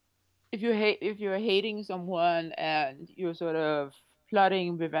 if you're hating someone and you're sort of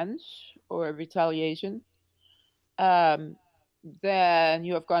plotting revenge or retaliation, um, then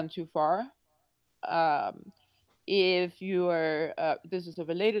you have gone too far. Um, if you are, this is a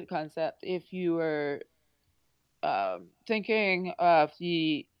related concept, if you are thinking of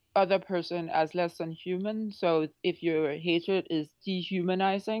the other person as less than human, so if your hatred is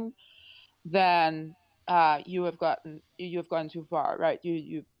dehumanizing, then you have gone too far, right?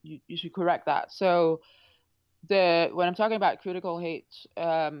 You should correct that. So the when I'm talking about critical hate,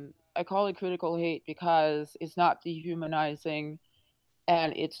 I call it critical hate because it's not dehumanizing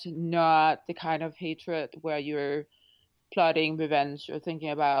and it's not the kind of hatred where you're plotting revenge or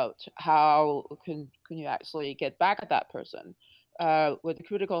thinking about how can you actually get back at that person. With the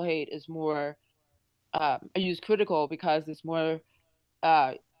critical hate is more, I use critical because it's more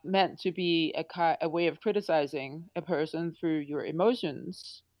uh, meant to be a way of criticizing a person through your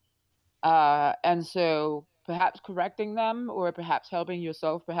emotions, and so perhaps correcting them or perhaps helping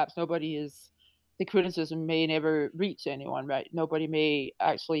yourself. Perhaps nobody is the criticism may never reach anyone, right? Nobody may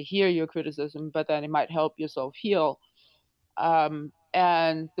actually hear your criticism, but then it might help yourself heal. But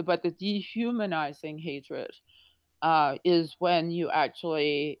the dehumanizing hatred is when you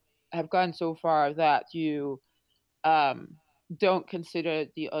actually have gone so far that you um, don't consider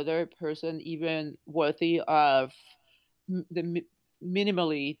the other person even worthy of the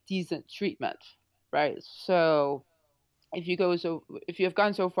minimally decent treatment, right? So if you have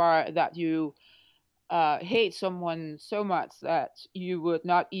gone so far that you hate someone so much that um, you would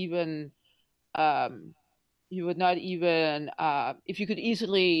not even if you could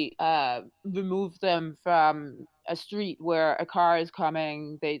easily remove them from a street where a car is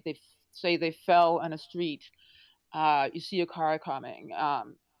coming, they say they fell on a street, you see a car coming,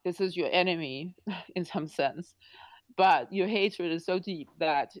 this is your enemy in some sense, but your hatred is so deep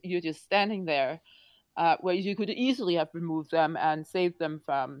that you're just standing there, where you could easily have removed them and saved them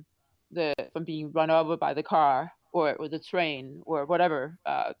from being run over by the car or the train or whatever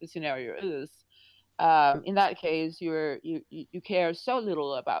the scenario is. In that case, you care so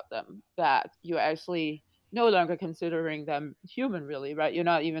little about them that you're actually no longer considering them human, really, right? You're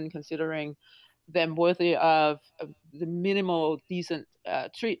not even considering them worthy of the minimal decent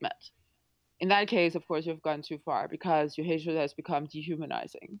treatment. In that case, of course, you've gone too far because your hatred has become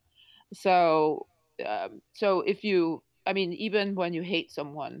dehumanizing. So, if you, I mean, even when you hate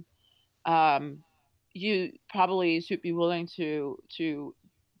someone, um, you probably should be willing to do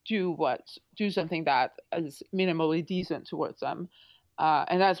something that is minimally decent towards them,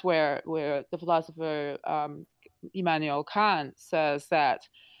 and that's where the philosopher Immanuel Kant says that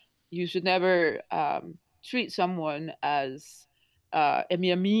you should never treat someone as a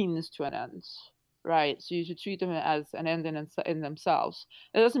mere means to an end, right? So you should treat them as an end in themselves.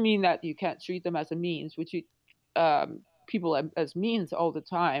 It doesn't mean that you can't treat them as a means. We treat people as means all the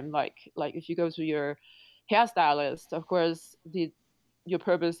time. Like if you go to your hairstylist, of course, your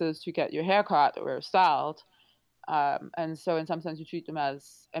purpose is to get your hair cut or styled, and so in some sense you treat them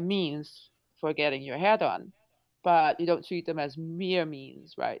as a means for getting your hair done, but you don't treat them as mere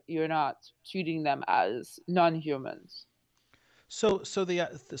means, right? You're not treating them as non-humans. So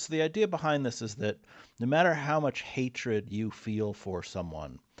the idea behind this is that no matter how much hatred you feel for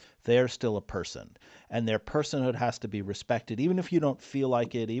someone, they're still a person, and their personhood has to be respected, even if you don't feel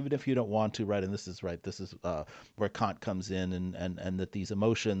like it, even if you don't want to, right? And this is right. This is where Kant comes in, and that these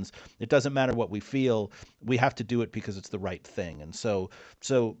emotions, it doesn't matter what we feel, we have to do it because it's the right thing, and so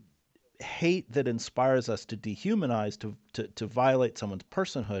hate that inspires us to dehumanize, to violate someone's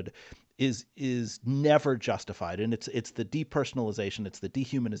personhood, is never justified, and it's the depersonalization, it's the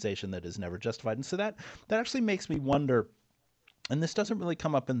dehumanization that is never justified. And so that actually makes me wonder, and this doesn't really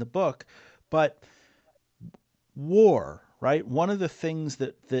come up in the book, but war, right? One of the things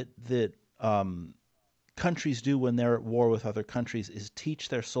that countries do when they're at war with other countries is teach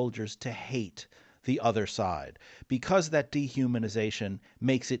their soldiers to hate the other side, because that dehumanization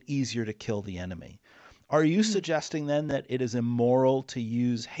makes it easier to kill the enemy. Are you suggesting then that it is immoral to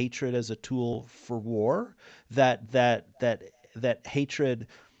use hatred as a tool for war? That hatred,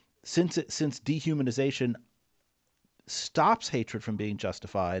 since dehumanization stops hatred from being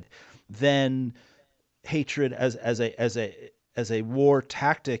justified, then hatred as a war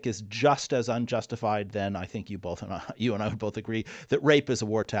tactic is just as unjustified. Then I think you and I would both agree that rape as a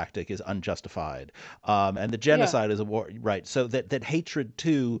war tactic is unjustified, and the Yeah, genocide is a war, right? So that hatred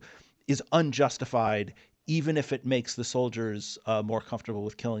too is unjustified, even if it makes the soldiers more comfortable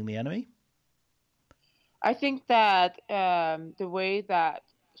with killing the enemy. I think that the way that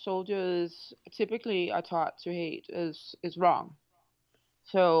soldiers typically are taught to hate is wrong.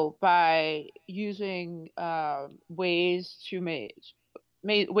 So by using ways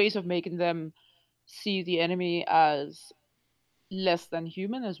of making them see the enemy as less than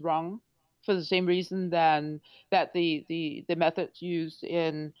human is wrong, for the same reason that the methods used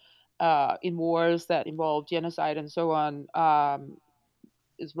in wars that involve genocide and so on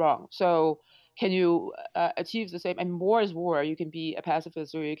is wrong. So can you achieve the same? And war is war. You can be a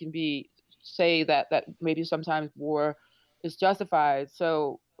pacifist, or you can be say that maybe sometimes war is justified.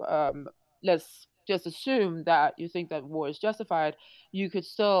 So let's just assume that you think that war is justified. You could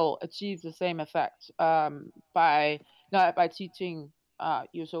still achieve the same effect by not by teaching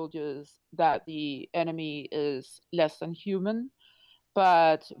your soldiers that the enemy is less than human,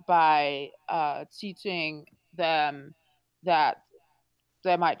 but by teaching them that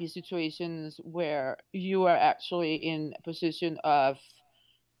there might be situations where you are actually in a position of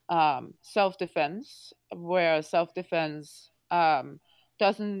self-defense, where self-defense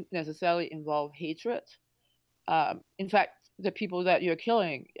doesn't necessarily involve hatred. In fact, the people that you're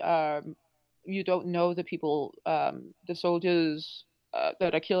killing, you don't know the people, the soldiers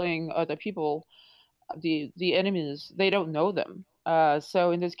that are killing other people, the enemies. They don't know them.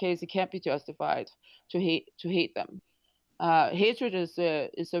 So in this case, it can't be justified to hate them. Hatred is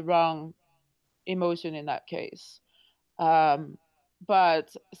a wrong emotion in that case. Um,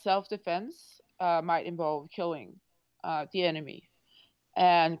 but self-defense might involve killing the enemy.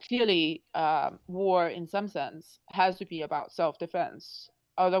 And clearly, war, in some sense, has to be about self-defense.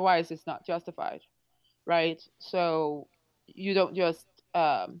 Otherwise, it's not justified, right? So you don't just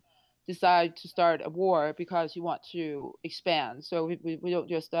decide to start a war because you want to expand. So we don't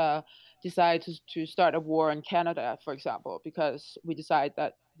just decide to start a war in Canada, for example, because we decide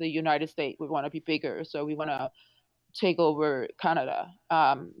that the United States, we want to be bigger, so we want to take over Canada.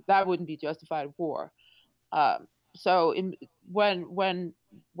 That wouldn't be justified war. Um, so in when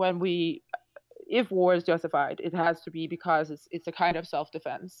we if war is justified, it has to be because it's a kind of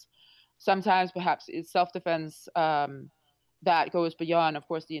self-defense. Sometimes perhaps it's self-defense that goes beyond, of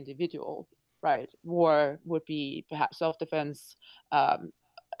course, the individual. Right? War would be perhaps self-defense um,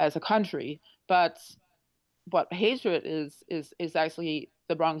 as a country, but hatred is actually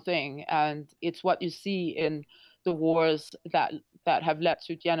the wrong thing, and it's what you see in the wars that have led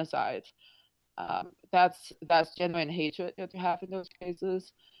to genocide. That's genuine hatred that you have in those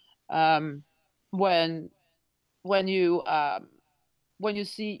cases. Um, when when you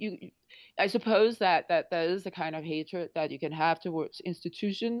see I suppose that there is a kind of hatred that you can have towards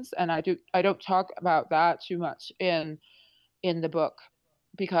institutions, and I don't talk about that too much in the book,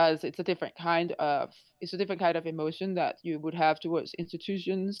 because it's a different kind of emotion that you would have towards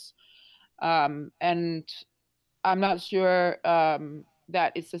institutions. And I'm not sure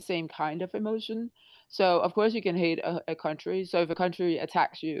that it's the same kind of emotion. So of course you can hate a country. So if a country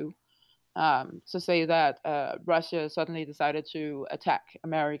attacks you, so say that Russia suddenly decided to attack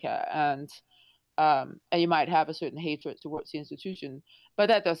America, and you might have a certain hatred towards the institution, but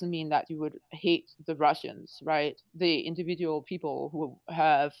that doesn't mean that you would hate the Russians, right? The individual people who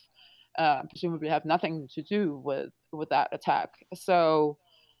have presumably have nothing to do with that attack. So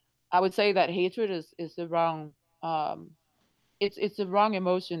I would say that hatred is the wrong um, it's the wrong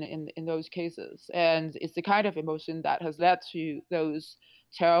emotion in those cases, and it's the kind of emotion that has led to those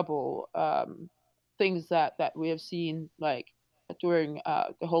terrible things that we have seen, like during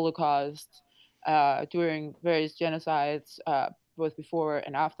the Holocaust, during various genocides, both before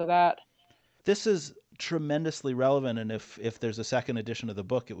and after that. This is tremendously relevant, and if there's a second edition of the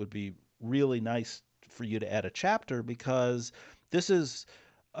book, it would be really nice for you to add a chapter, because this is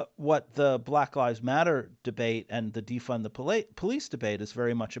what the Black Lives Matter debate and the defund the police debate is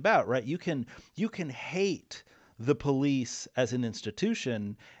very much about, right? You can hate the police as an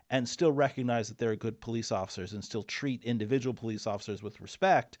institution and still recognize that they're good police officers and still treat individual police officers with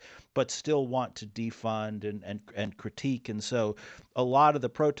respect, but still want to defund and critique. And so a lot of the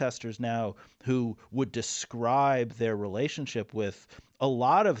protesters now who would describe their relationship with a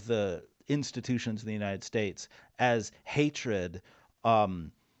lot of the institutions in the United States as hatred,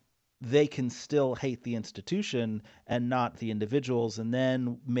 they can still hate the institution and not the individuals. And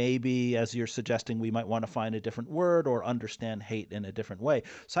then maybe, as you're suggesting, we might want to find a different word or understand hate in a different way.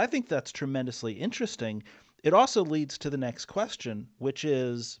 So I think that's tremendously interesting. It also leads to the next question, which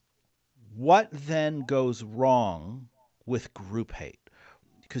is, what then goes wrong with group hate?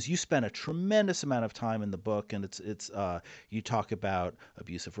 because you spend a tremendous amount of time in the book, and you talk about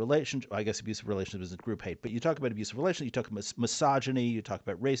abusive relationship. I guess abusive relationship isn't group hate, but you talk about abusive relationship. You talk about misogyny. You talk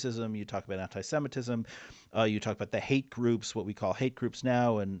about racism. You talk about anti-Semitism. You talk about the hate groups, what we call hate groups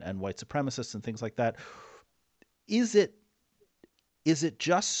now, and white supremacists and things like that. Is it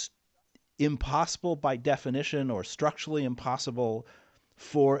just impossible by definition, or structurally impossible,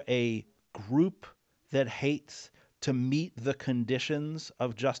 for a group that hates to meet the conditions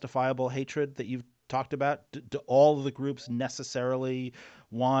of justifiable hatred that you've talked about? Do all of the groups necessarily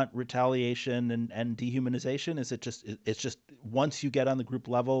want retaliation and dehumanization? Is it just it's just once you get on the group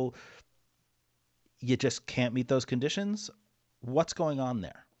level, you just can't meet those conditions? What's going on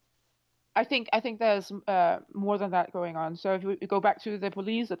there? I think there's more than that going on. So if we go back to the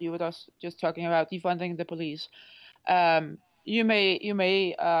police that you were just talking about, defunding the police, you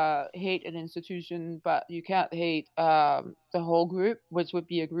may hate an institution, but you can't hate the whole group, which would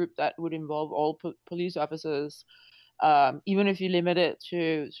be a group that would involve all police officers. Even if you limit it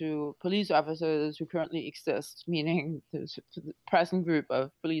to police officers who currently exist, meaning the present group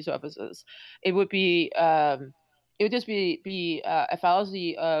of police officers, it would be it would just be a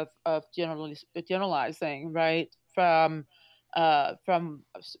fallacy of generalizing, right? From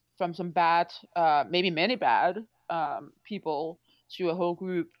some bad, maybe many bad people to a whole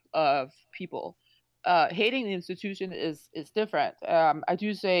group of people. Hating the institution is different. I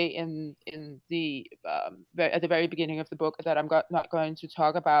do say in the at the very beginning of the book that I'm not going to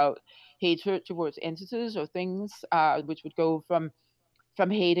talk about hatred towards entities or things, which would go from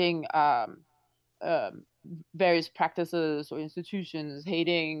hating um, various practices or institutions,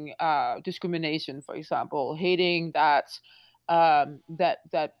 hating discrimination, for example, hating that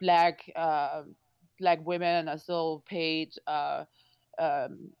that black women are still paid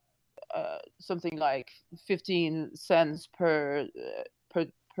um, something like 15 cents per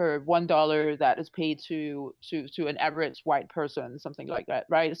 $1 that is paid to an average white person, something like that,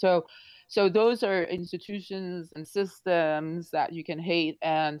 right? So those are institutions and systems that you can hate,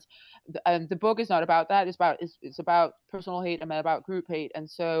 and the book is not about that. It's about personal hate and about group hate. And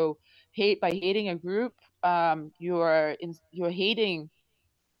so by hating a group, you're hating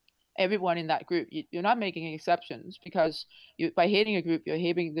everyone in that group. You're not making exceptions, because by hating a group, you're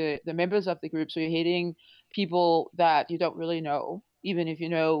hating the members of the group. So you're hating people that you don't really know, even if you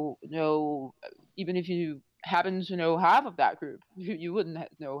even if you happen to know half of that group, you wouldn't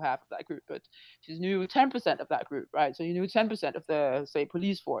know half of that group. But if you knew 10% of that group, right? So you knew 10% of the, say,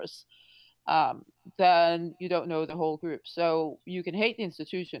 police force, um, then you don't know the whole group. So you can hate the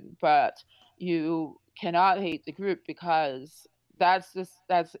institution, but you cannot hate the group, because that's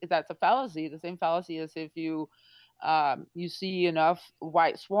a fallacy. The same fallacy as if you see enough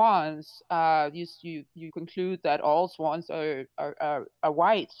white swans, you conclude that all swans are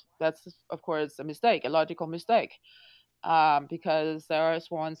white. That's of course a mistake, a logical mistake, because there are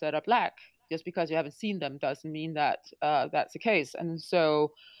swans that are black. Just because you haven't seen them doesn't mean that that's the case. And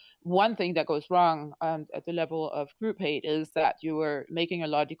so, one thing that goes wrong at the level of group hate is that you are making a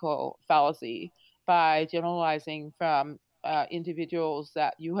logical fallacy by generalizing from individuals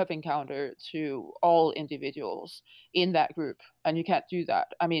that you have encountered to all individuals in that group. And you can't do that.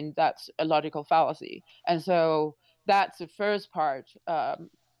 I mean, that's a logical fallacy. And so that's the first part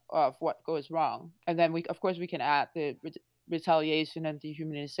of what goes wrong. And then of course, we can add the retaliation and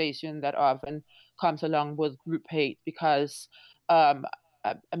dehumanization that often comes along with group hate, because I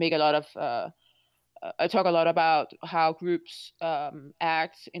make a lot of I talk a lot about how groups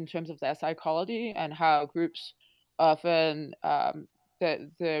act in terms of their psychology, and how groups often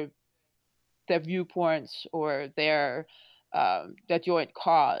the their viewpoints or their joint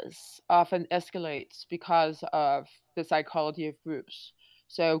cause often escalates because of the psychology of groups.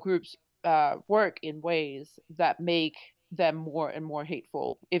 So groups work in ways that make them more and more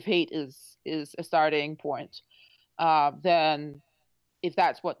hateful. If hate is a starting point, then if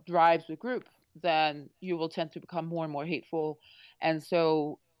that's what drives the group, then you will tend to become more and more hateful. And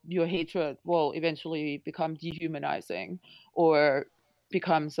so your hatred will eventually become dehumanizing, or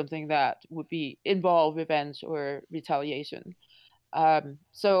become something that would be involve revenge or retaliation.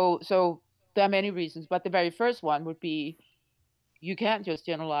 So there are many reasons, but the very first one would be, you can't just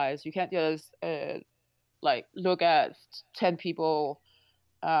generalize. You can't just like look at 10 people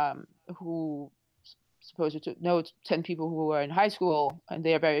who suppose to know 10 people who are in high school and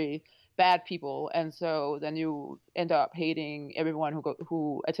they are very bad people, and so then you end up hating everyone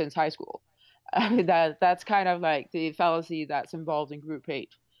who attends high school. I mean, that's kind of like the fallacy that's involved in group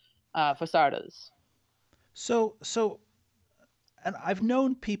hate, for starters. So, and I've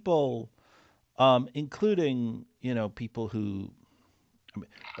known people, including people who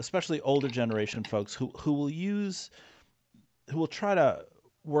especially older generation folks who will try to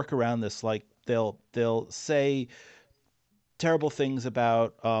work around this. Like they'll say terrible things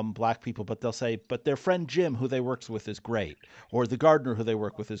about black people, but they'll say, but their friend Jim, who they works with, is great, or the gardener who they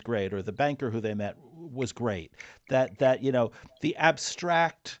work with is great, or the banker who they met was great. That the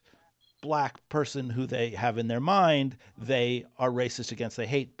abstract black person who they have in their mind, they are racist against, they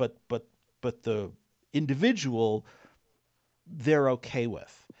hate, but the individual they're okay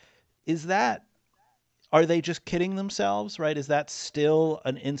with. Is that Are they just kidding themselves, right? Is that still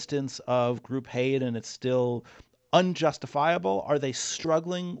an instance of group hate and it's still unjustifiable? Are they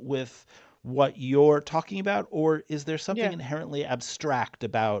struggling with what you're talking about, or is there something Yeah. inherently abstract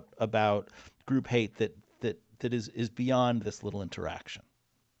about group hate that is beyond this little interaction?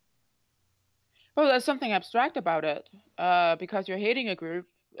 Well, there's something abstract about it, because you're hating a group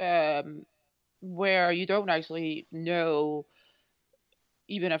um, where you don't actually know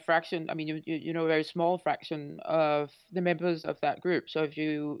even a fraction. I mean, you know a very small fraction of the members of that group. So if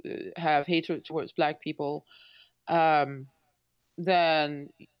you have hatred towards black people, um, then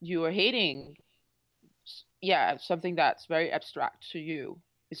you are hating, yeah, something that's very abstract to you.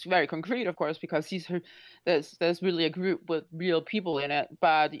 It's very concrete, of course, because there's really a group with real people in it,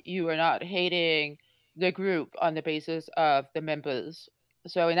 but you are not hating the group on the basis of the members.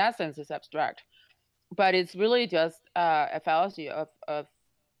 So in that sense, it's abstract, but it's really just a fallacy of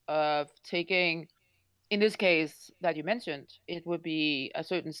taking, in this case that you mentioned, it would be a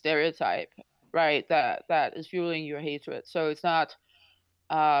certain stereotype, right? That is fueling your hatred. So it's not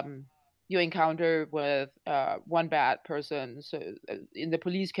um, you encounter with one bad person. So in the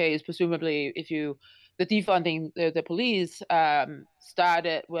police case, presumably, if you the defunding the police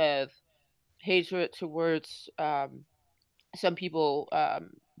started with hatred towards some people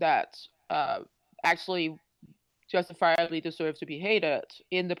that actually justifiably deserve to be hated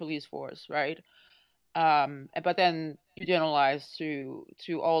in the police force, right? But then you generalize to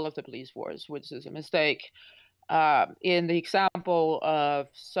all of the police force, which is a mistake. In the example of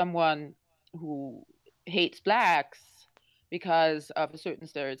someone who hates blacks because of a certain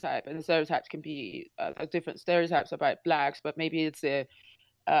stereotype, and the stereotypes can be different stereotypes about blacks, but maybe it's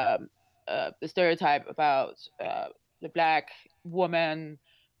um, the stereotype about the black woman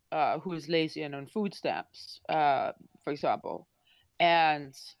who is lazy and on food stamps, for example.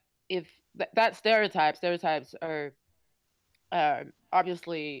 And if that stereotypes are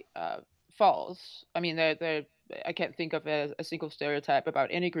obviously false. I mean, they're I can't think of a single stereotype about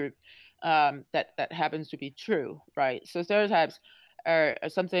any group that happens to be true, right? So stereotypes are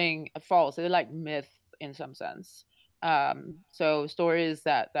something false. They're like myth in some sense. So stories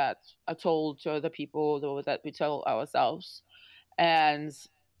that are told to other people or that we tell ourselves, and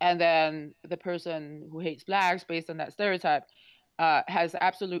and then the person who hates blacks based on that stereotype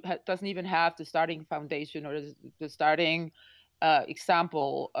doesn't even have the starting foundation or the starting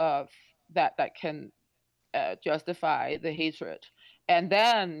example of that can justify the hatred. And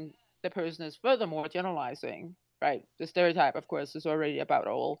then the person is furthermore generalizing, right? The stereotype, of course, is already about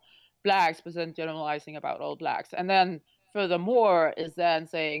all blacks, but then generalizing about all blacks. And then furthermore is then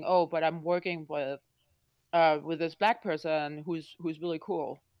saying, oh, but I'm working with this black person who's really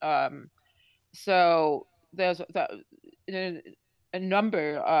cool. So there's a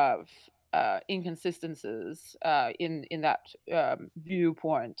number of inconsistencies in that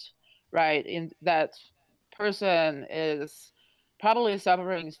viewpoint, right? In that person is probably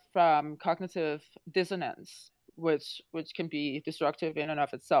suffering from cognitive dissonance, which can be destructive in and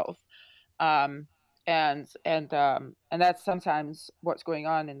of itself. Um, and that's sometimes what's going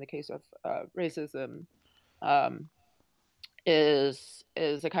on in the case of racism. Um, is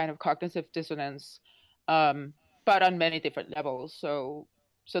a kind of cognitive dissonance, um, but on many different levels. So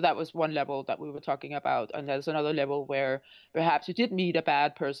that was one level that we were talking about, and there's another level where perhaps you did meet a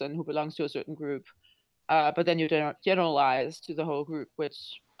bad person who belongs to a certain group, but then you generalize to the whole group,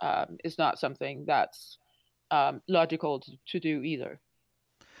 which is not something that's logical to do either.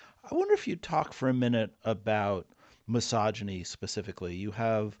 I wonder if you'd talk for a minute about misogyny specifically. You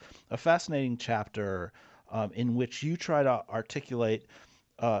have a fascinating chapter in which you try to articulate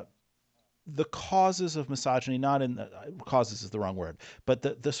uh, the causes of misogyny, not in causes is the wrong word, but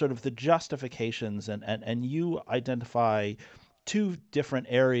the sort of the justifications, and you identify two different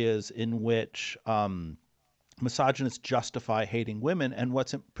areas in which misogynists justify hating women. And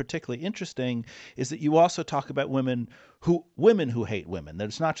what's particularly interesting is that you also talk about women who hate women. That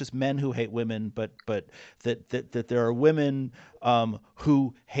it's not just men who hate women, but that there are women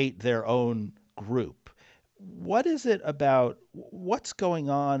who hate their own group. what is it about what's going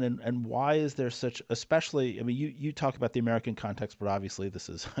on, and why is there such, especially, I mean, you talk about the American context, but obviously this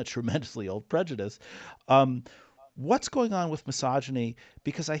is a tremendously old prejudice. Um, what's going on with misogyny?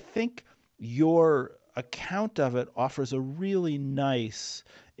 Because I think your account of it offers a really nice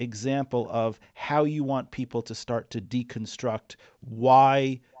example of how you want people to start to deconstruct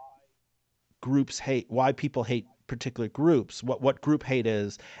why why people hate particular groups, what group hate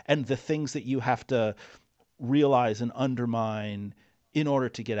is, and the things that you have to realize and undermine in order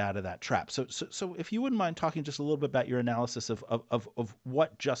to get out of that trap. So if you wouldn't mind talking just a little bit about your analysis of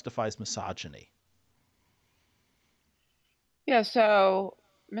what justifies misogyny. Yeah, so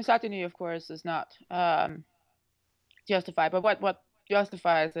misogyny, of course, is not justified, but what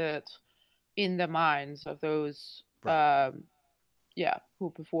justifies it in the minds of those, Right. yeah, who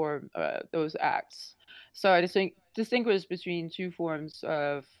perform those acts. So I distinguish between two forms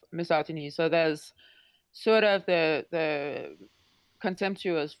of misogyny. So there's sort of the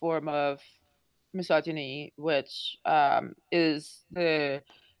contemptuous form of misogyny, which is the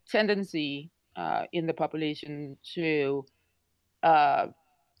tendency in the population to uh,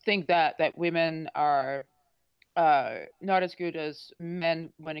 think that women are not as good as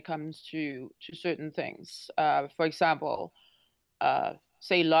men when it comes to certain things. For example,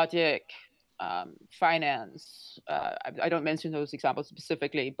 say logic, finance. I don't mention those examples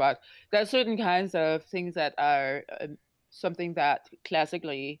specifically, but there are certain kinds of things that are something that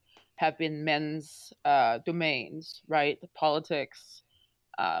classically have been men's domains, right? Politics,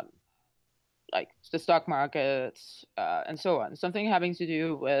 um, like the stock market, and so on. Something having to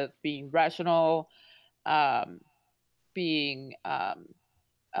do with being rational, um, being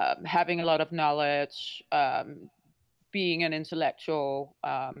having a lot of knowledge, being an intellectual,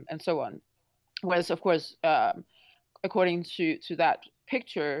 and so on. Whereas, of course, according to that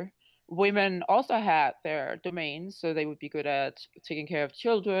picture, women also had their domains, so they would be good at taking care of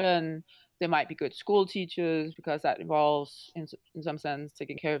children. They might be good school teachers because that involves, in some sense,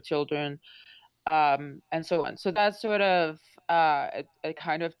 taking care of children, and so on. So that's sort of a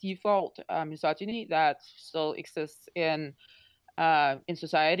kind of default misogyny that still exists in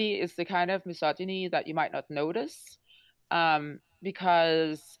society. Is the kind of misogyny that you might not notice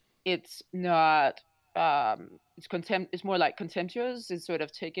because it's not it's more like contemptuous. It's sort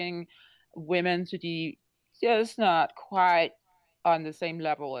of taking women to the just not quite on the same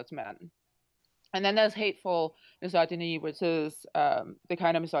level as men. And then there's hateful misogyny, which is the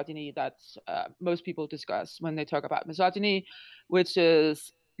kind of misogyny that most people discuss when they talk about misogyny, which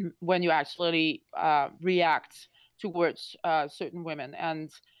is when you actually react towards certain women. And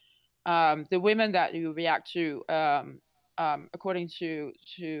the women that you react to, according to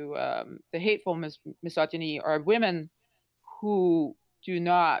the hateful misogyny, are women who do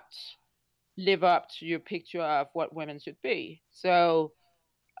not live up to your picture of what women should be.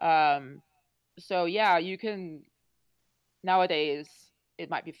 Um, so yeah, you can nowadays it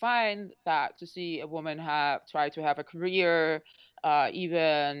might be fine that to see a woman have try to have a career,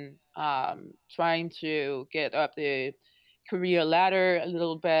 even trying to get up the career ladder a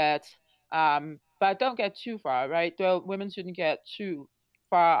little bit, but don't get too far, right? Though women shouldn't get too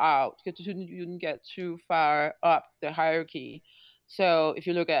far out, shouldn't get too far up the hierarchy. So if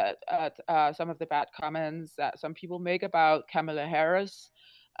you look at some of the bad comments that some people make about Kamala Harris,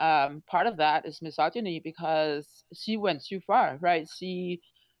 part of that is misogyny because she went too far, right? She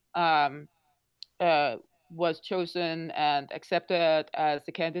um, uh, was chosen and accepted as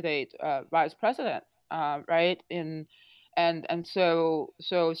the candidate vice president, right? And so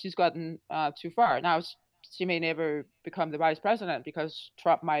she's gotten too far. Now she may never become the vice president because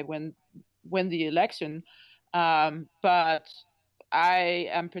Trump might win the election, but I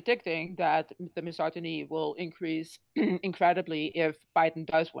am predicting that the misogyny will increase incredibly if Biden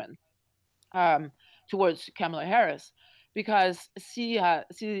does win, um, towards Kamala Harris, because she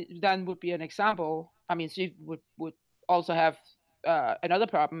then would be an example. I mean, she would also have another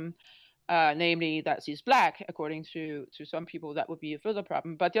problem, namely that she's black. According to some people, that would be a further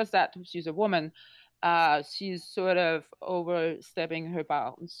problem. But just that she's a woman, she's sort of overstepping her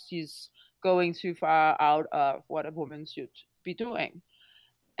bounds. She's going too far out of what a woman should be doing.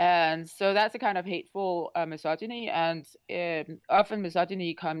 And so that's a kind of hateful misogyny, and often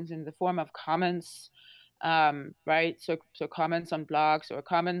misogyny comes in the form of comments, right? So comments on blogs or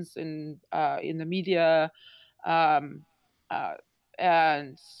comments in the media, um, uh,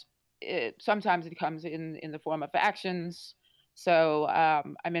 and sometimes it comes in the form of actions. So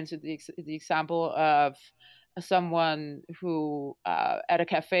I mentioned the example of someone who at a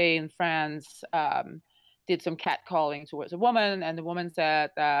cafe in France did some catcalling towards a woman, and the woman said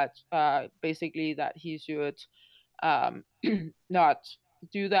that basically that he should not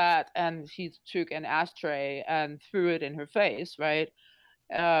do that, and he took an ashtray and threw it in her face, right?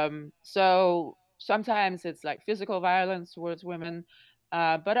 So sometimes it's like physical violence towards women,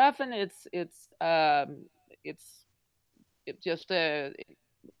 but often it's just a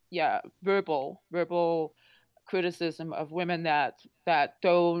verbal criticism of women that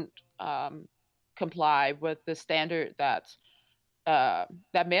don't comply with the standard that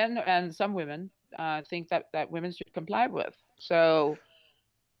men and some women think that women should comply with. So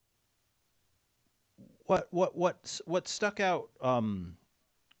what stuck out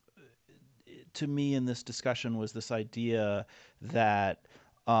to me in this discussion was this idea that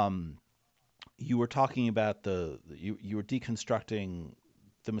you were talking about you were deconstructing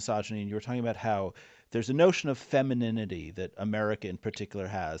the misogyny, and you were talking about how there's a notion of femininity that America in particular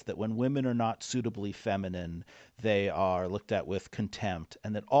has, that when women are not suitably feminine, they are looked at with contempt,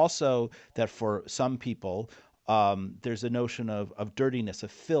 and that also that for some people, there's a notion of dirtiness,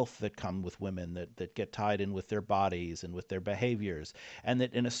 of filth that come with women that get tied in with their bodies and with their behaviors. And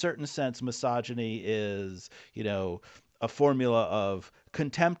that in a certain sense, misogyny is, a formula of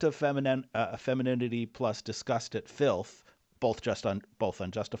contempt of femininity plus disgust at filth, both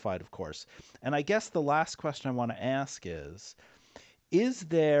unjustified, of course. And I guess the last question I want to ask is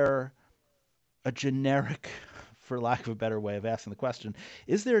there a generic, for lack of a better way of asking the question,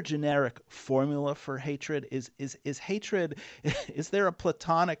 is there a generic formula for hatred? Is hatred, is there a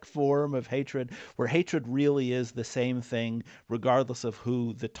platonic form of hatred where hatred really is the same thing regardless of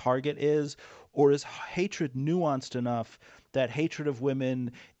who the target is? Or is hatred nuanced enough that hatred of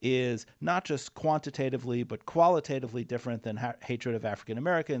women is not just quantitatively but qualitatively different than hatred of African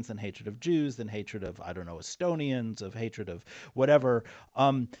Americans, than hatred of Jews, than hatred of, I don't know, Estonians, of hatred of whatever?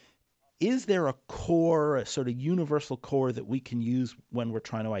 Is there a core, a sort of universal core that we can use when we're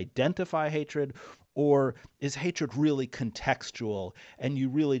trying to identify hatred? Or is hatred really contextual and you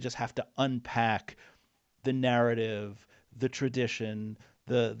really just have to unpack the narrative, the tradition,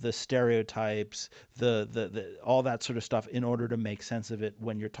 the stereotypes, the all that sort of stuff in order to make sense of it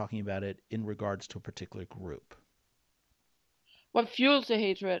when you're talking about it in regards to a particular group? what fuels the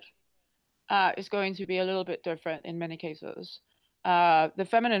hatred is going to be a little bit different in many cases. The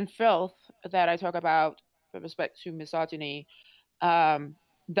feminine filth that I talk about with respect to misogyny,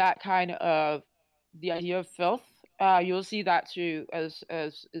 that kind of the idea of filth, you'll see that too as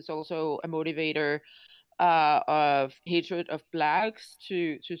is also a motivator of hatred of blacks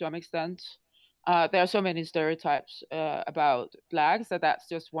to some extent. There are so many stereotypes about blacks that that's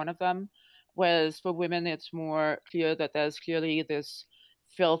just one of them. Whereas for women, it's more clear that there's clearly this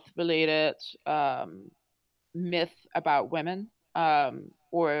filth-related myth about women,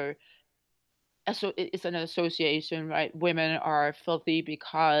 or so it's an association, right? Women are filthy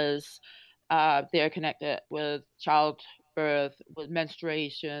because they're connected with childbirth, with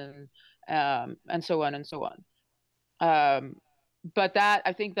menstruation, and so on and so on. But that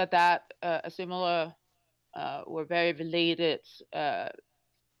I think that a similar or very related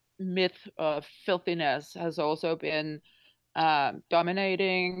myth of filthiness has also been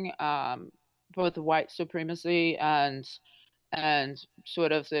dominating both white supremacy and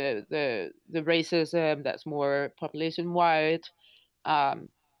sort of the racism that's more population wide um,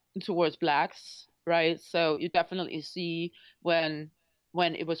 towards blacks, right? So you definitely see when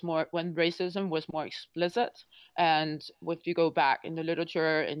when racism was more explicit, and if you go back in the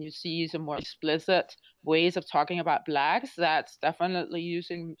literature and you see some more explicit ways of talking about blacks, that's definitely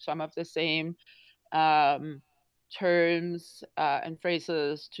using some of the same um, terms and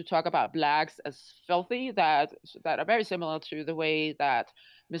phrases to talk about blacks as filthy that are very similar to the way that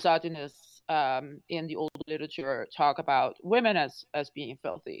misogynists in the old literature talk about women as being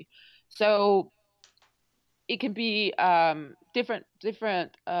filthy. So it can be different.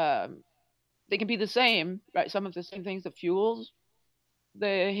 They can be the same, right? Some of the same things that fuels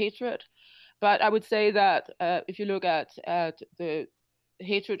the hatred, but I would say that if you look at the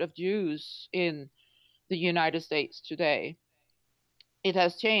hatred of Jews in the United States today, it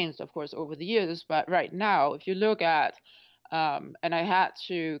has changed, of course, over the years. But right now, if you look at, and I had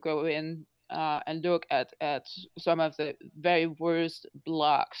to go in and look at some of the very worst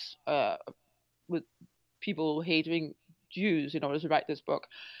blogs with people hating Jews in order to write this book.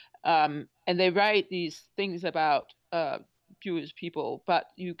 And they write these things about Jewish people, but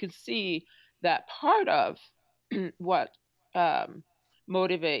you can see that part of what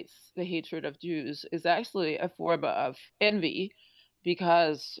motivates the hatred of Jews is actually a form of envy,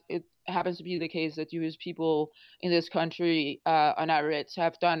 because it happens to be the case that Jewish people in this country, on average,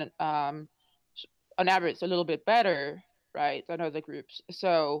 have done on average a little bit better, right, than other groups.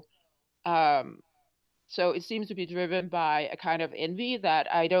 Um, so it seems to be driven by a kind of envy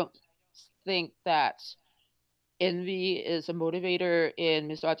that I don't think that envy is a motivator in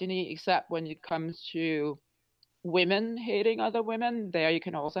misogyny, except when it comes to women hating other women. There you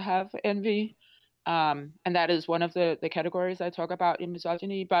can also have envy. And that is one of the categories I talk about in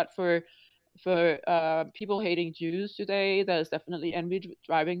misogyny. But for people hating Jews today, there's definitely envy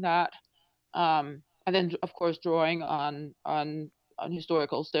driving that. And then, of course, drawing on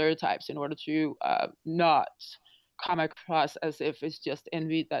historical stereotypes in order to not come across as if it's just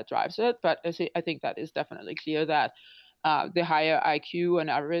envy that drives it. But I think that is definitely clear that the higher IQ and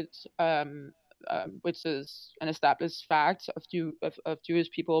average, which is an established fact of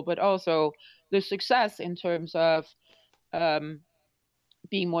Jewish people, but also the success in terms of um,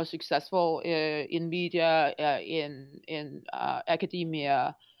 being more successful in media, in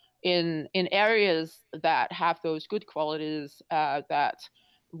academia, in areas that have those good qualities that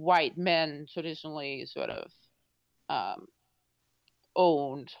white men traditionally sort of um,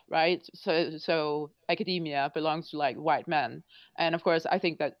 owned, right? So academia belongs to like white men, and of course, I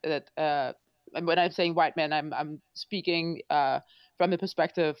think that and when I'm saying white men, I'm speaking from the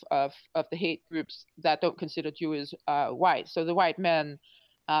perspective of the hate groups that don't consider Jews white. So the white men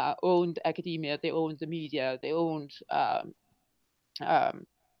owned academia, they owned the media, they owned um,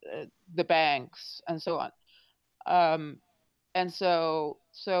 the banks, and so on. Um, and so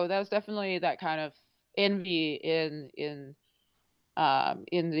there's definitely that kind of envy in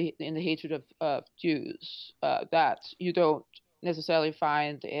the hatred of Jews that you don't necessarily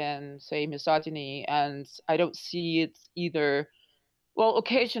find in, say, misogyny, and I don't see it either. Well,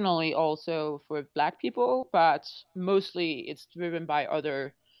 occasionally also for Black people, but mostly it's driven by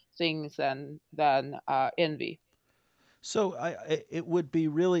other things than envy. So it would be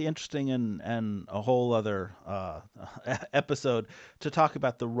really interesting and a whole other episode to talk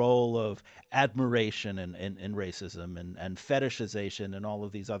about the role of admiration in racism and fetishization and all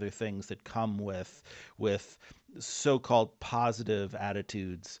of these other things that come with so-called positive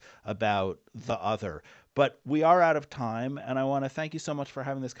attitudes about the other. But we are out of time, and I want to thank you so much for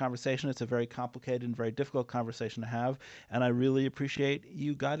having this conversation. It's a very complicated and very difficult conversation to have, and I really appreciate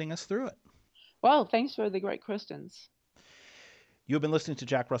you guiding us through it. Well, thanks for the great questions. You have been listening to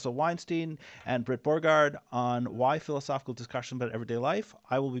Jack Russell Weinstein and Berit Brogaard on Why Philosophical Discussion About Everyday Life.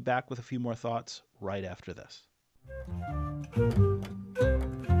 I will be back with a few more thoughts right after this.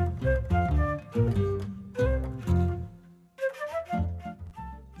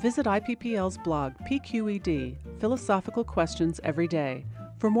 Visit IPPL's blog, PQED, Philosophical Questions Every Day,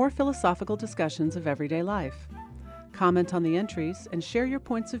 for more philosophical discussions of everyday life. Comment on the entries and share your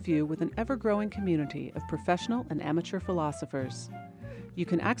points of view with an ever-growing community of professional and amateur philosophers. You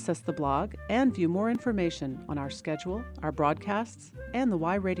can access the blog and view more information on our schedule, our broadcasts, and the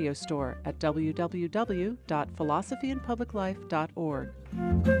Y Radio store at www.philosophyandpubliclife.org.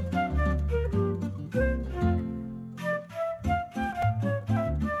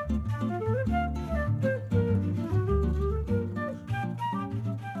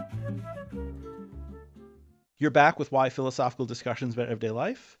 You're back with Why Philosophical Discussions About Everyday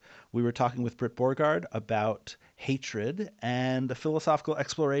Life. We were talking with Berit Brogaard about hatred and a philosophical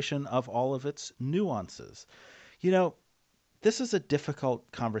exploration of all of its nuances. You know, this is a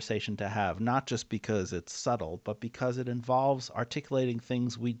difficult conversation to have, not just because it's subtle, but because it involves articulating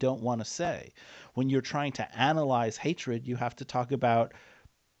things we don't want to say. When you're trying to analyze hatred, you have to talk about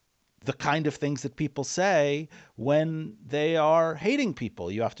the kind of things that people say when they are hating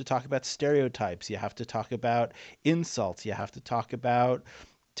people. You have to talk about stereotypes. You have to talk about insults. You have to talk about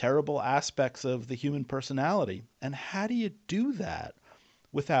terrible aspects of the human personality. And how do you do that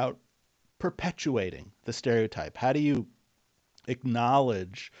without perpetuating the stereotype? How do you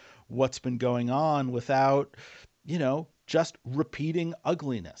acknowledge what's been going on without, just repeating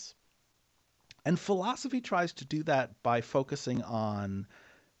ugliness? And philosophy tries to do that by focusing on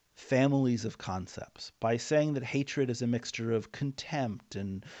families of concepts, by saying that hatred is a mixture of contempt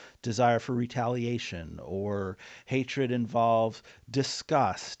and desire for retaliation, or hatred involves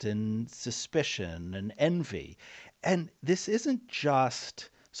disgust and suspicion and envy. And this isn't just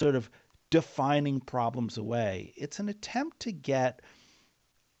sort of defining problems away. It's an attempt to get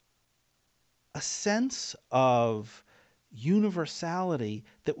a sense of universality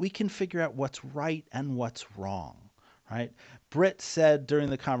that we can figure out what's right and what's wrong. right? Britt said during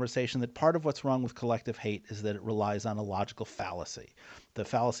the conversation that part of what's wrong with collective hate is that it relies on a logical fallacy, the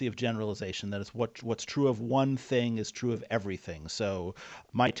fallacy of generalization, that is what's true of one thing is true of everything. So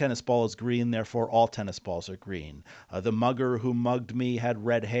my tennis ball is green, therefore all tennis balls are green. The mugger who mugged me had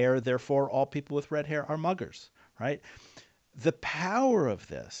red hair, therefore all people with red hair are muggers, right? The power of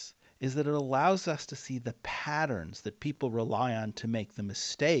this is that it allows us to see the patterns that people rely on to make the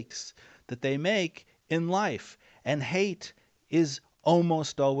mistakes that they make in life. And hate is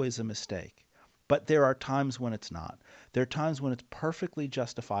almost always a mistake. But there are times when it's not. There are times when it's perfectly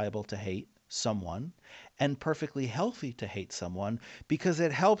justifiable to hate someone and perfectly healthy to hate someone because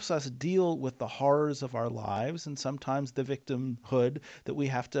it helps us deal with the horrors of our lives and sometimes the victimhood that we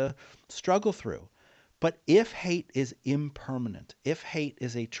have to struggle through. But if hate is impermanent, if hate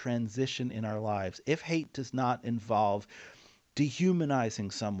is a transition in our lives, if hate does not involve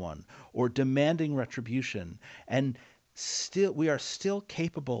dehumanizing someone or demanding retribution, and still we are still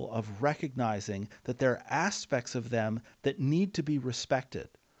capable of recognizing that there are aspects of them that need to be respected,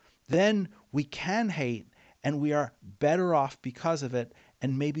 then we can hate and we are better off because of it.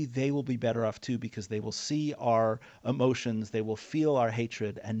 And maybe they will be better off too because they will see our emotions, they will feel our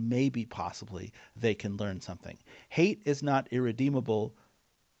hatred, and maybe possibly they can learn something. Hate is not irredeemable.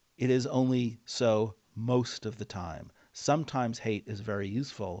 It is only so most of the time. Sometimes hate is very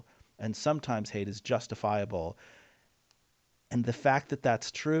useful, and sometimes hate is justifiable. And the fact that that's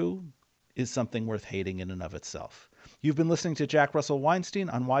true is something worth hating in and of itself. You've been listening to Jack Russell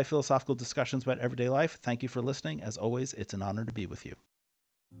Weinstein on Why Philosophical Discussions About Everyday Life. Thank you for listening. As always, it's an honor to be with you.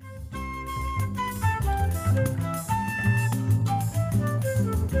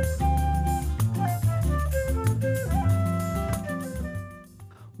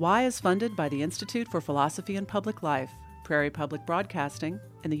 Why is funded by the Institute for Philosophy and Public Life, Prairie Public Broadcasting,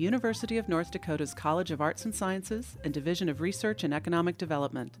 and the University of North Dakota's College of Arts and Sciences and Division of Research and Economic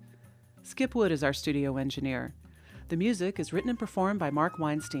Development. Skip Wood is our studio engineer. The music is written and performed by Mark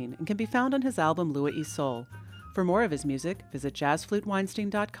Weinstein and can be found on his album Lua y Sol. For more of his music, visit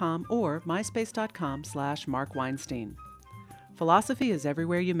jazzfluteweinstein.com or myspace.com/Mark Weinstein. Philosophy is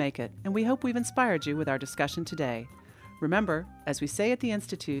everywhere you make it, and we hope we've inspired you with our discussion today. Remember, as we say at the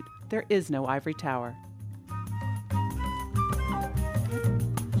Institute, there is no ivory tower.